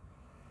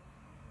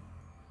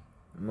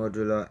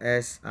modulo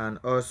s, and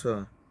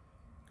also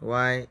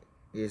y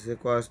is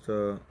equals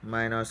to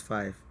minus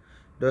 5.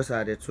 Those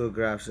are the two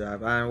graphs you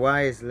have, and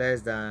y is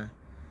less than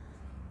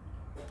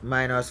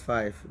minus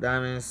 5.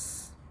 That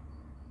means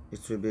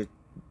it will be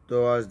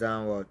towards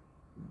downward.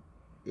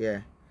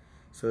 Yeah.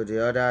 So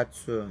the other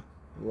two,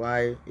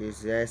 y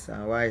is s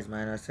and y is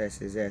minus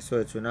s, is s. So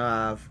it will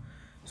not have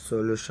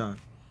solution.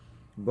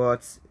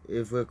 But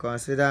if we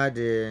consider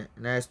the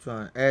next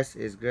one, s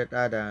is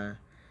greater than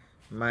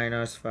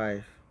minus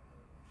 5.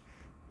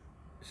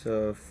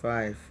 So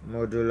 5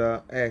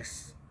 modulo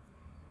x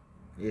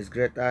is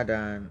greater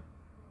than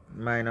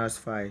minus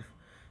 5.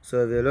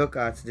 So if you look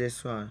at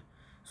this one,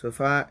 so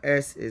far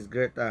s is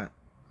greater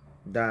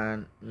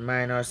than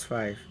minus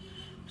 5.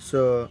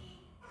 So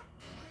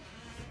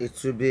it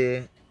should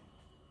be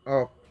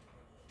up.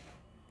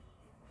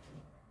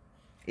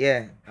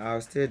 Yeah,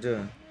 I'll still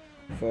do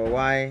for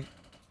y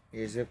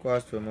is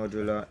equals to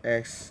modulo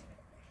x.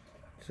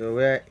 So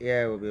where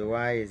here will be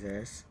y is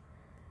s,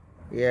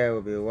 here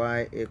will be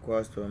y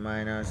equals to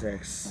minus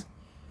x.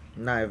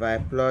 Now if I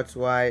plot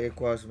y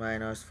equals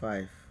minus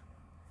 5,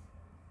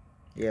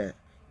 yeah,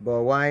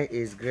 but y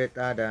is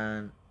greater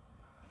than,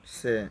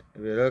 say,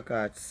 if we look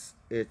at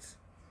it,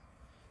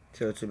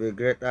 so to be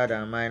greater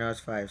than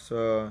minus 5,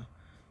 so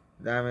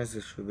that means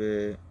it should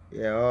be,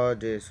 yeah, all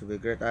this should be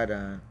greater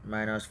than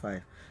minus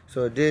 5.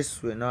 So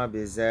this will not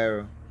be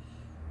 0.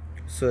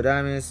 So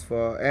that means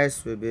for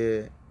s will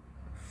be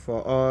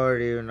for all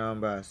real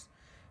numbers.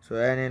 So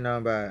any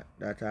number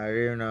that are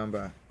real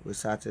number will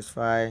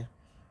satisfy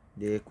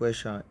the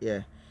equation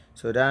here.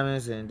 So that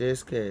means in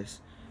this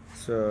case,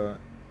 so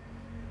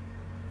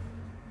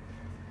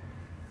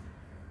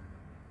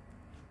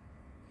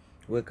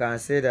we can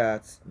say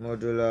that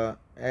modulo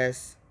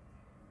s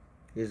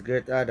is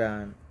greater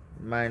than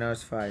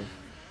minus 5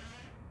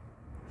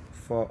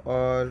 for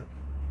all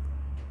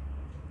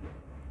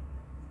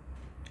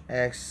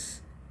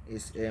x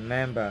is a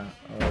member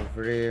of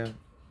real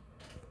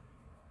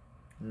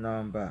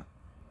number.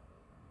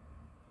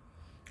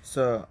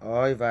 So,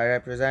 or if I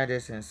represent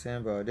this in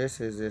symbol, this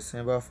is the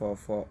symbol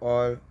for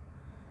all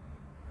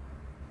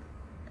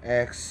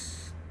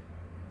x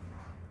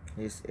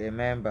is a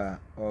member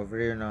of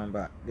real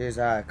number. This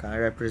is how I can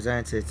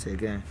represent it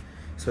again.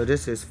 So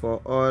this is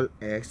for all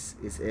x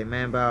is a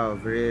member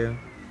of real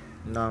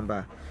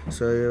number.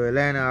 So you will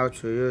learn how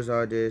to use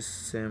all these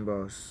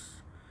symbols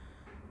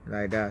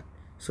like that.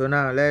 So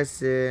now let's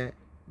say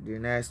the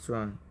next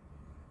one.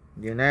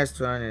 The next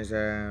one is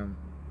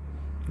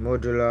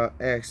modulo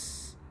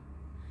x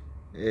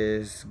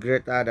is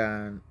greater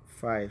than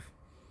 5.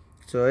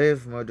 So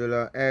if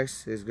modulo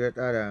x is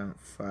greater than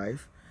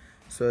 5,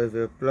 so if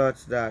you plot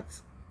that,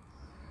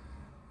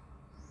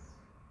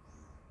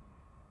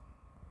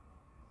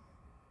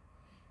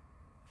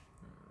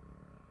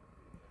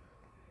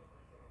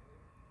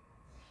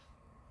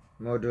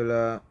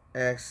 modulo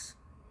x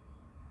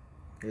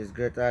is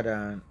greater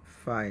than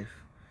 5.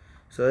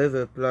 So if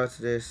you plot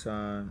this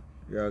on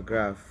your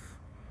graph,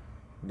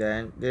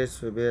 then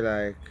this will be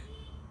like,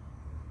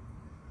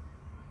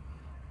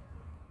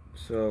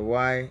 so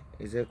y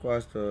is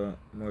equals to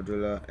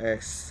modulo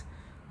x,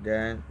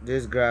 then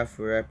this graph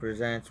will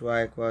represent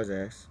y equals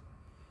x,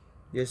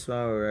 this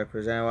one will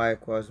represent y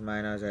equals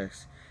minus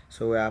x.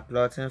 So we are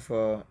plotting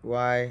for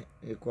y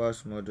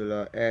equals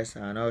modulo x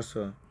and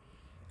also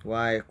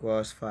y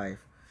equals 5.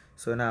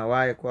 So now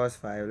y equals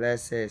 5,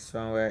 let's say it's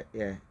somewhere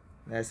here,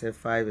 let's say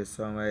 5 is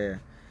somewhere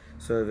here.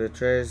 So if you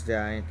trace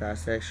their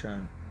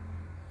intersection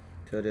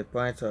to the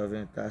point of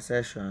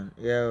intersection,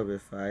 here will be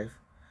 5,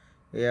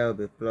 here will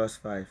be plus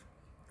 5,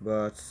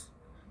 but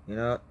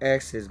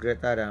x is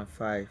greater than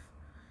 5,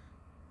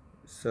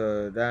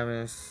 so that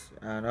means,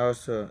 and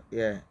also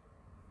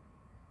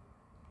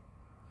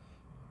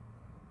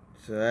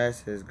so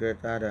s is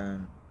greater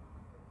than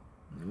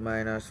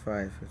minus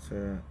 5,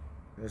 so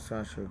this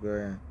one should go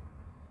in.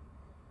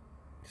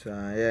 So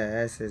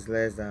s is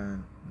less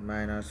than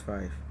minus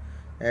 5,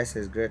 s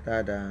is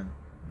greater than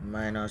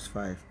minus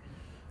 5.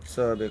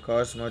 So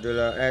because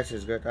modulo x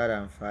is greater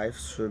than 5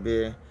 should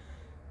be,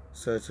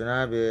 so it will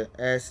now be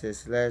s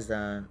is less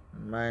than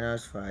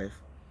minus 5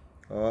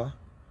 or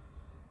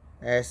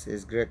s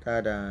is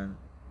greater than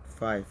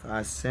 5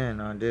 as seen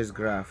on this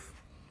graph.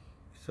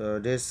 So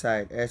this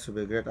side s will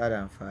be greater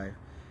than 5,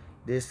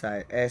 this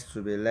side s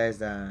will be less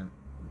than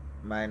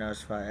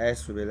minus 5,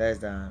 s will be less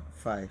than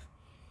 5.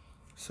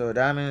 So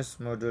that means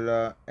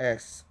modulo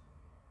x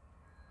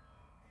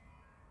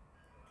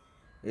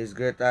is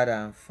greater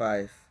than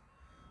 5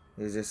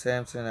 is the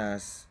same thing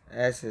as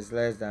s is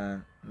less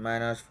than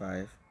minus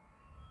 5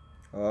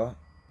 or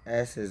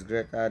s is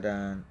greater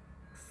than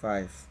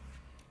 5.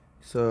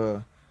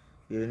 So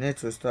you need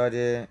to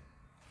study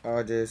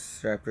all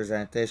this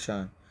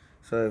representation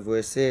So if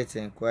we see it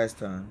in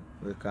question,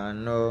 we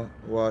can know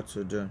what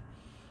to do.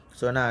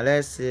 So now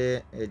let's see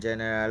a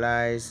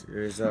generalized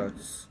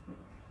results.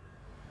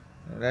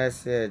 Let's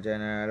see a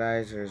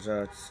generalized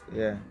results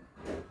here.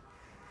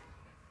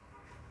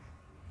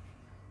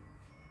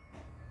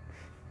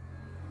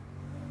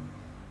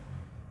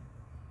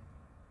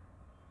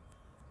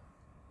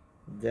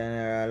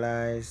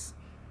 Generalized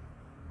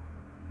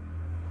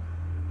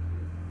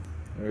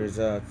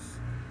results.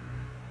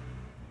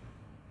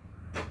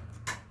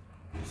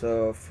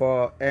 So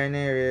for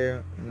any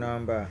real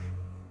number,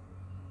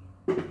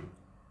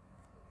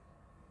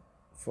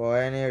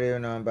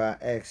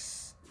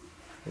 x,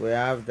 we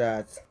have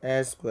that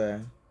s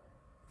squared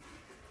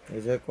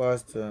is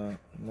equals to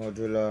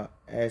modulo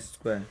s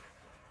squared.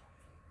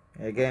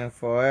 Again,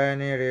 for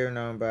any real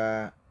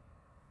number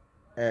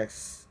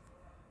x,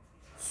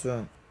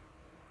 so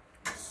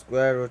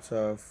square root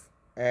of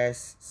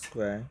s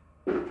squared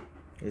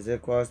is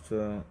equals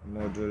to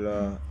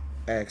modulo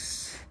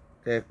x.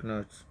 Take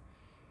note.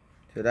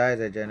 So that is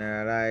a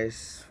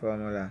generalized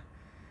formula.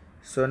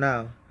 So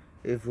now,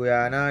 if we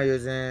are now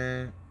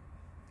using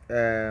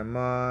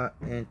more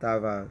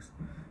intervals,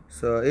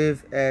 so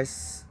if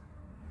s,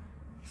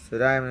 so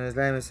that means,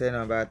 let me say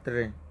number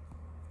 3,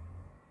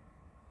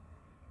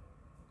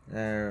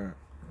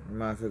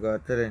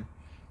 figure 3.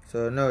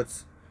 So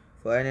note,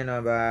 for any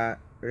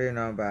real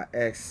number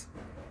x,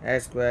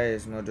 s squared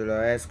is modulo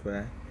s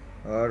squared,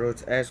 or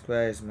root s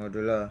squared is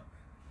modulo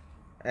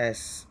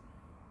s.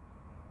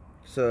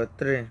 So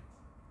 3,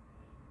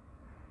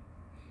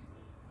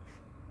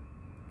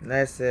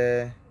 let's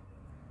say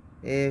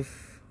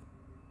if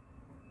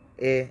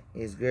a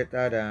is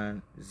greater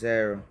than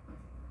 0,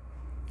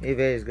 if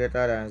a is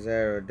greater than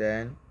 0,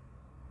 then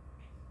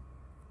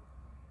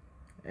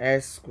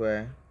s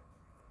squared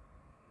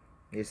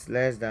is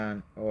less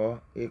than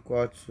or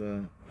equal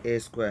to a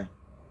squared.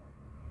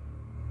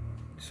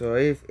 So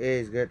if a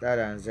is greater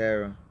than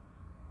 0,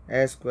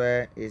 s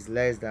squared is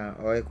less than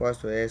or equal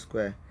to a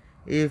squared.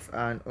 If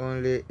and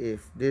only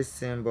if, this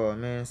symbol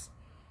means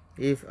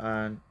if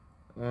and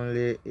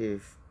only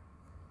if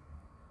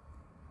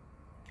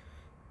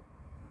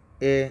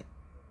a,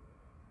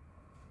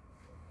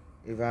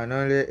 if and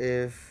only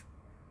if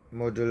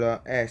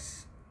modulo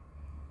s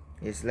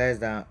is less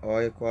than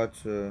or equal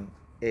to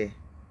a,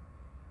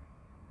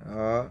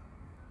 or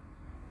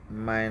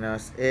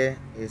minus a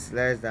is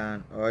less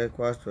than or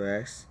equals to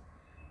x,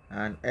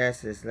 and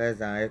s is less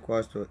than or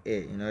equals to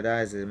a.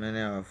 That is the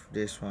meaning of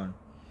this one.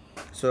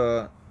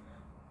 So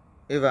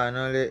if and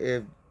only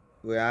if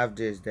we have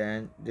this,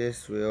 then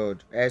this will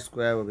hold. S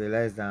squared will be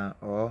less than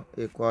or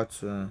equal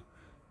to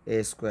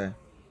a squared.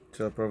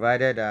 So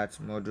provided that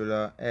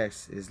modulo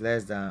x is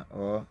less than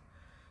or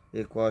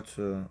equal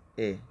to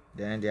a,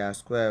 then their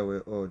square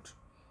will hold.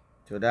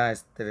 So that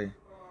is 3.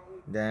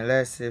 Then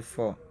let's say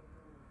 4.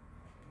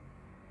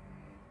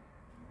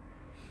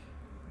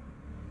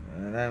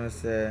 Let me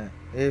say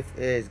if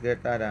a is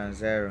greater than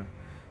 0,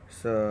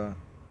 so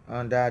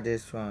under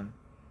this one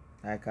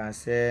I can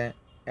say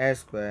s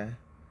squared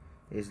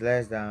is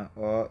less than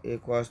or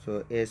equals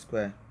to a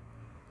squared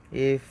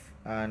if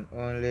and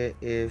only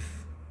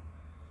if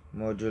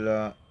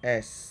modulo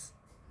s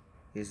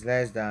is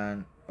less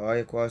than or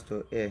equals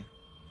to a,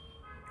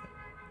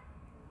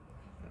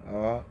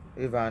 or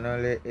if and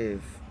only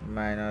if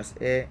minus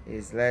a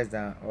is less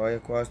than or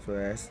equals to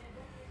s,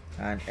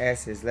 and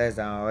s is less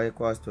than or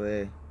equals to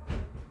a.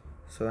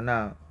 So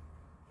now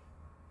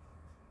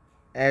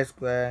s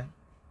squared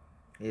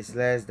is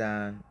less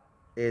than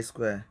a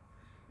squared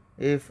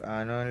if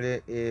and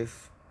only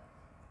if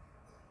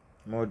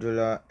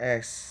modulo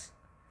x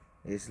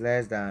is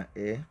less than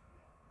a,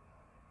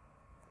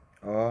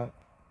 or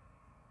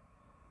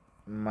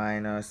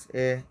minus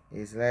a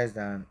is less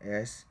than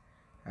s,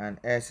 and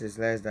s is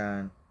less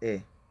than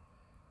a.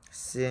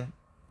 C,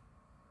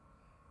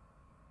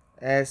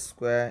 s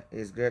squared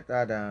is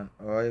greater than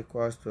or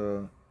equals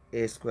to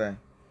a squared.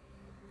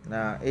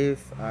 Now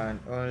if and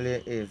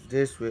only if,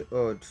 this will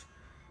hold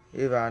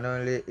if and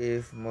only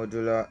if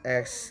modulo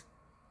x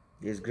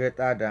is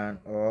greater than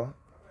or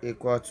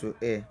equal to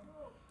a.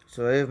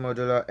 So if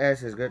modulo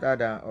s is greater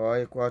than or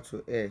equal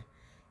to a,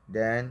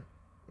 then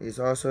it's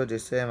also the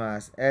same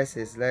as s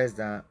is less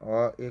than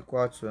or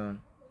equal to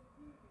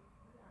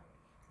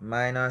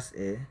minus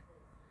a,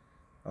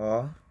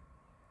 or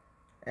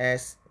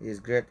s is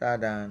greater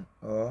than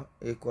or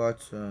equal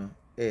to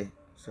a.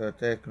 So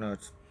take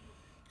note.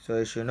 So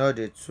you should know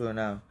the two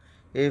now.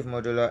 If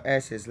modulo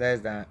s is less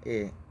than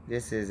a,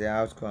 this is the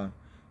outcome.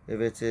 If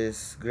it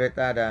is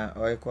greater than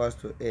or equals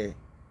to a,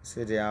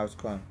 see the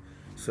outcome.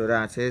 So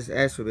that is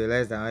s will be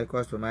less than or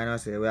equals to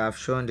minus a. We have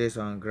shown this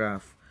on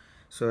graph.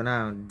 So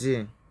now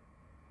D,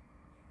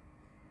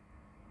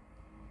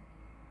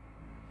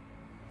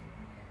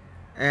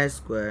 s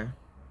squared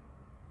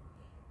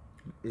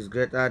is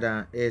greater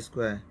than a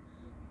squared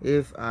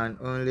if and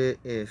only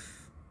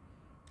if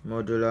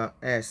modulo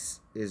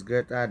s is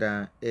greater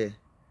than a,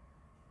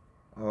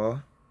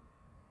 or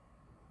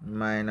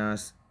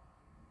minus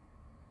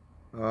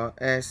or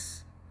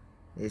s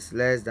is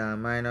less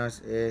than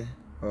minus a,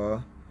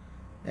 or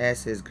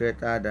s is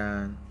greater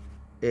than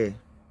a.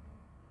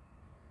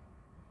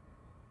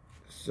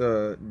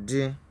 So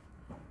D,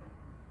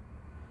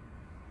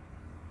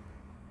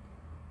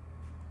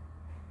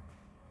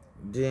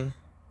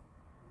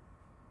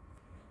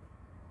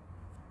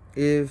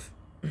 if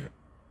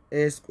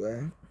a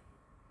square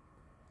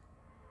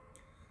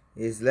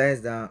is less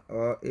than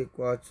or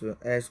equal to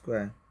s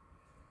square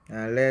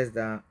and less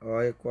than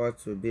or equal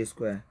to b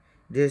square,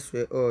 this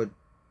will hold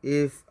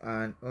if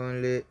and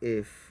only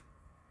if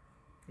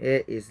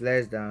a is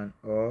less than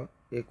or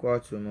equal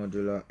to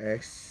modulo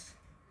x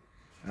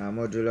and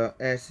modulo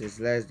s is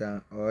less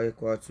than or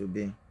equal to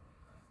b.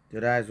 So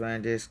that's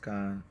when this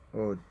can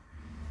hold.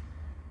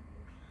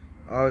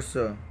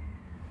 Also,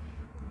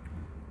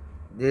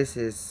 this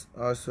is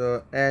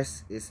also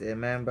s is a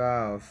member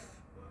of,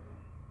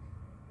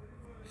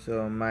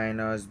 so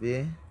minus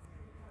b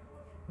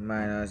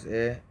minus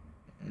a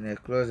in a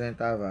closed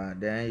interval,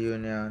 then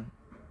union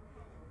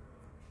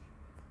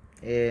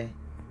a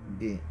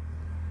b,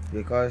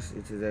 because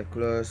it is a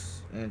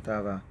closed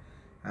interval.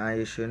 And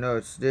you should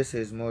note this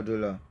is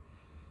modular,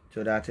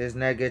 so that is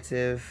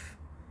negative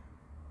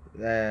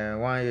 1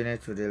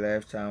 unit to the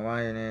left and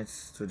 1 unit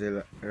to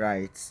the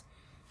right.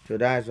 So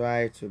that's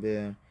why it will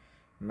be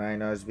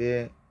minus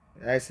b.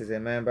 S is a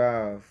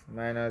member of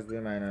minus b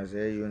minus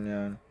a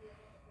union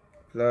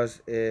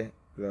plus a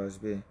plus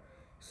b.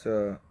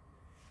 So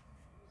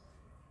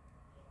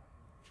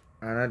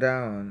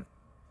another one,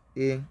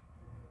 e,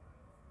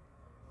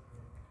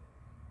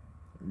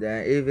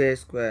 then if a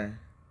square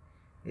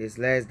is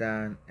less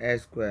than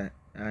s square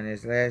and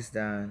is less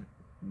than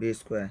b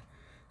square,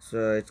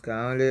 so it can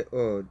only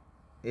hold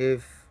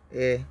if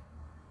a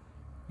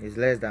is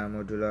less than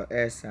modulo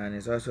s and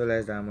is also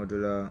less than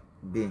modulo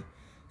b.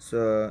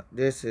 So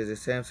this is the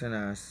same thing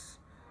as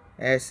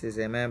s is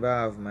a member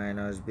of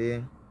minus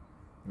b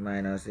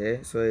minus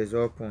a, so it's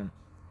open,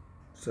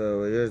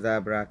 so we use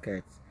that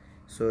bracket.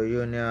 So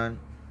union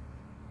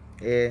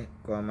a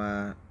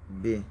comma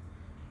b.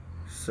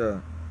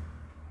 So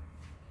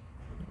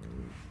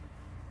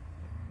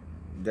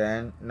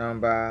then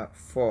number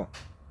 4,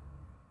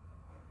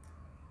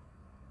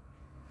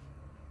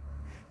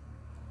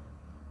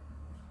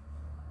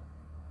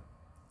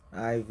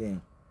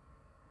 IV.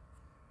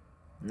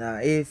 Now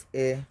if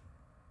a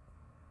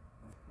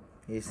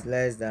is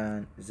less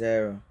than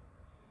 0,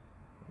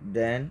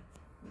 then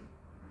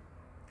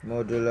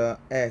modulo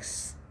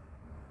x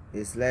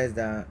is less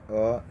than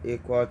or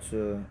equal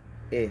to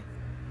a.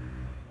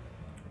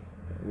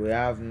 We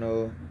have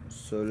no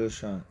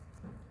solution.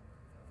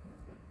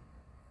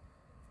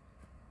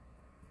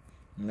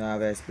 Now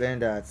I've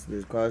explained that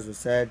because we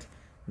said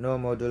no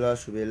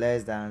modulus should be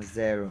less than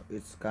 0.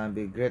 It can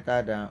be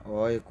greater than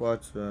or equal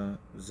to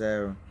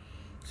 0.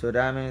 So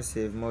that means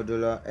if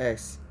modulo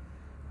x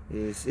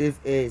is, if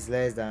a is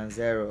less than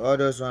 0, all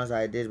those ones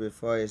I did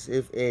before is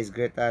if a is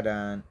greater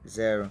than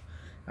 0.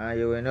 And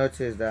you will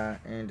notice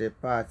that in the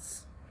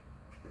parts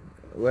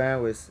when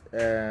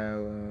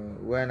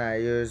I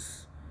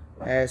use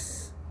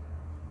s,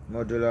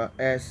 modulo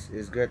s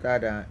is greater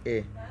than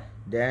a,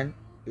 then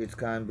it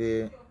can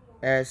be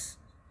s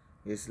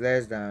is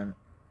less than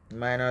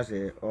minus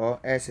a or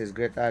s is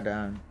greater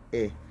than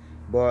a.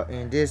 But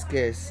in this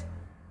case,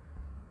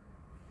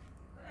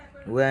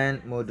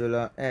 when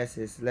modulo s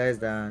is less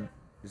than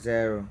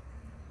 0,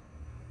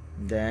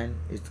 then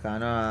it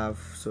cannot have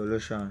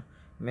solution.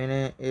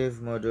 Meaning if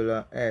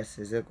modulo s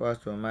is equal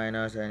to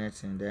minus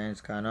anything, then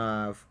it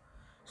cannot have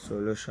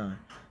solution.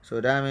 So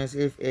that means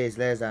if a is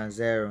less than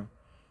 0,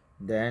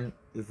 then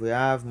if we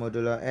have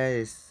modulo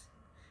s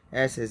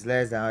is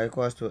less than or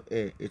equals to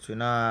a, it will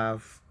not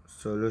have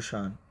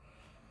solution.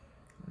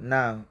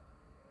 Now,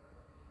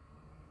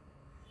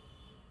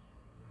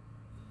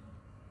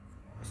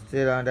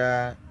 still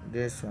under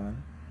this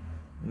one,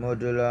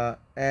 modulo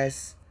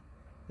s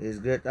is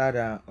greater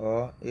than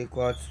or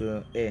equal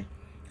to a.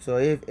 So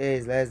if a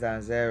is less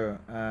than 0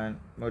 and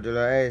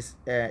modulo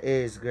a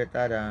is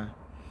greater than,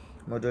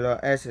 modulo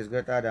s is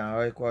greater than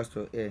or equals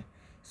to a,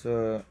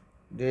 so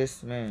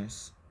this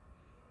means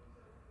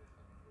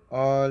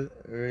all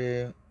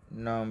real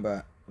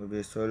number will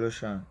be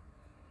solution.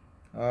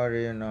 All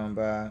real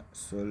number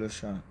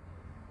solution.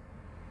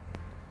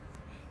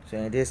 So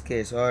in this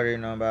case, all real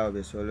number will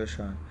be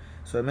solution.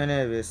 So many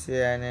if you see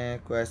any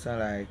question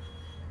like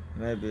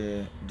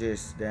maybe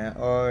this, then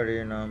all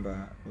real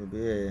number will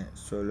be a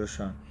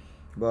solution.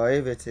 But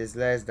if it is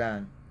less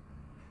than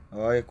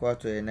or equal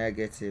to a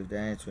negative,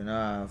 then it will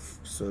not have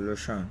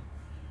solution.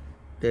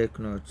 Take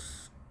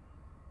notes.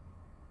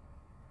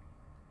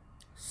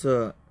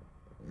 So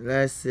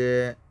let's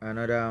say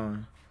another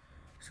one.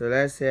 So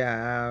let's say I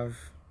have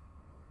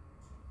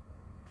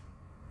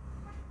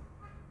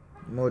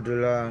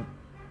modulo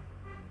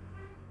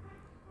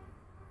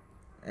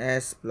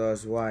s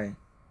plus y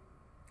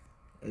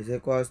is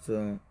equals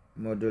to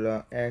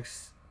modulo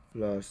x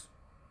plus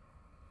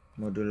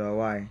modulo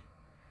y.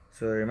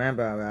 So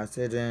remember, we are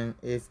saying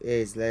if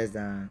a is less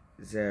than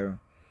 0.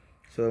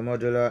 So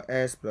modulo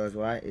x plus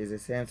y is the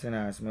same thing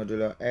as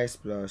modulo x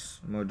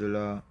plus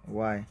modulo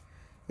y.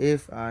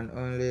 If and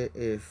only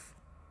if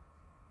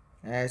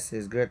x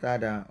is greater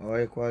than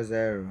or equals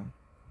 0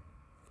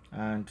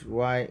 and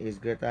y is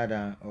greater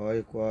than or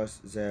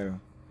equals 0,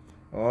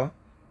 or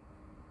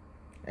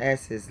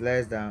x is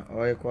less than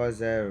or equals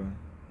 0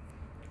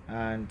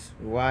 and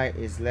y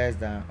is less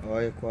than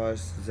or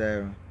equals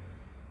 0.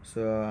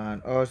 So,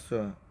 and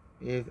also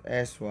if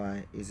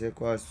sy is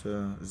equals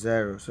to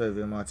 0, so if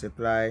you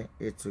multiply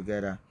it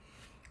together,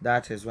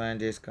 that is when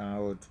this can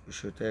hold. You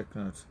should take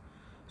note.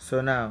 So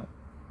now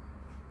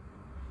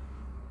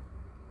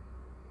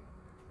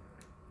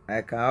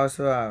I can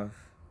also have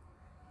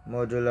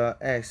modulo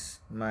x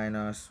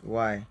minus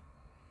y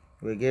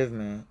will give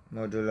me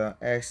modulo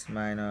x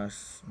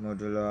minus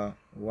modulo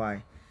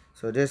y.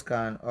 So this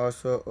can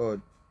also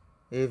hold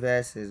if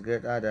x is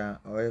greater than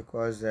or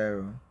equals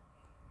 0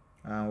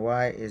 and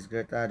y is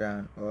greater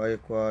than or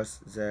equals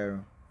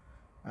 0,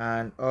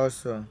 and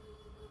also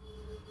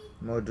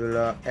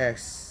modulo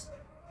x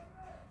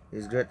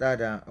is greater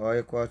than or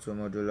equal to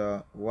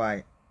modulo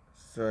y.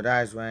 So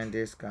that's when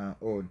this can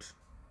hold.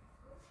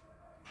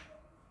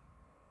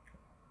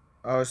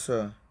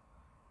 Also,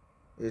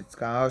 it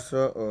can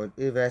also hold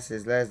if x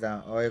is less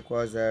than or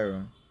equals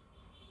 0,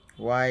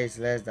 y is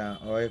less than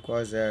or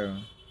equals 0,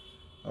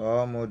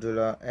 or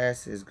modulo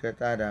x is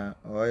greater than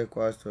or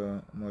equals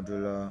to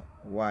modulo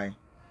y.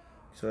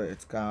 So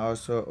it can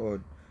also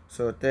hold.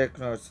 So take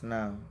note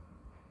now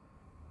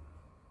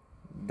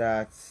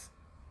that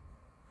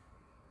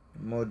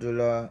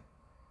modulo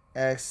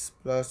x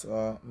plus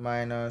or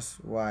minus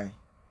y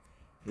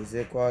is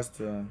equals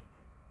to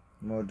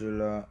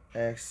modulo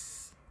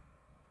x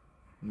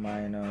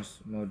minus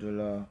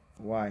modulo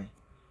y.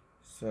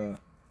 So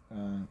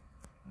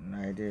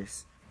like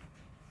this.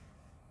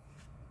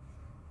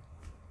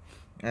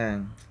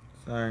 And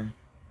sorry,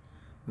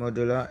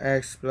 modulo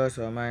x plus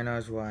or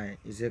minus y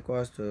is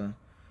equals to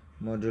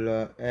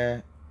modulo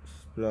x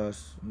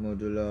plus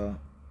modulo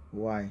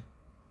y.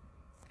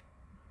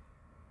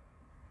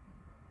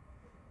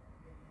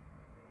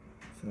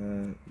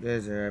 So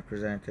there's a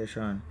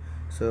representation.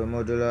 So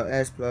modulo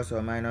x plus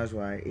or minus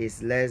y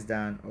is less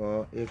than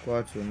or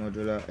equal to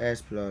modulo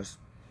x plus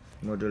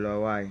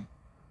modulo y.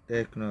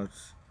 Take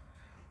notes.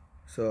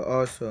 So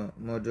also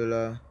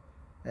modulo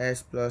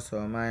x plus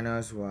or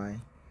minus y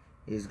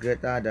is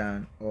greater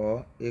than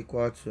or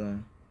equal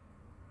to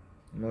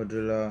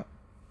modulo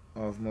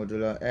of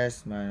modulo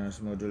x minus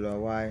modulo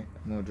y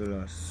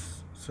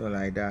modulus. So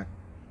like that.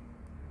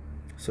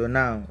 So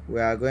now we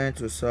are going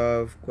to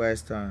solve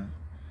question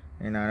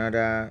in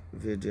another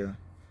video,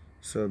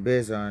 so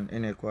based on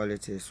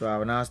inequality. So I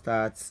will now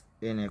start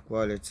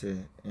inequality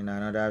in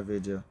another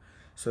video.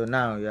 So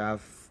now you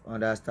have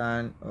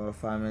understand or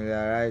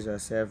familiarize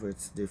yourself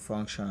with the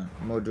function,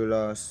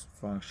 modulus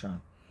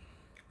function.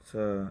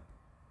 So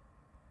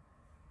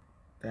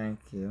thank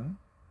you.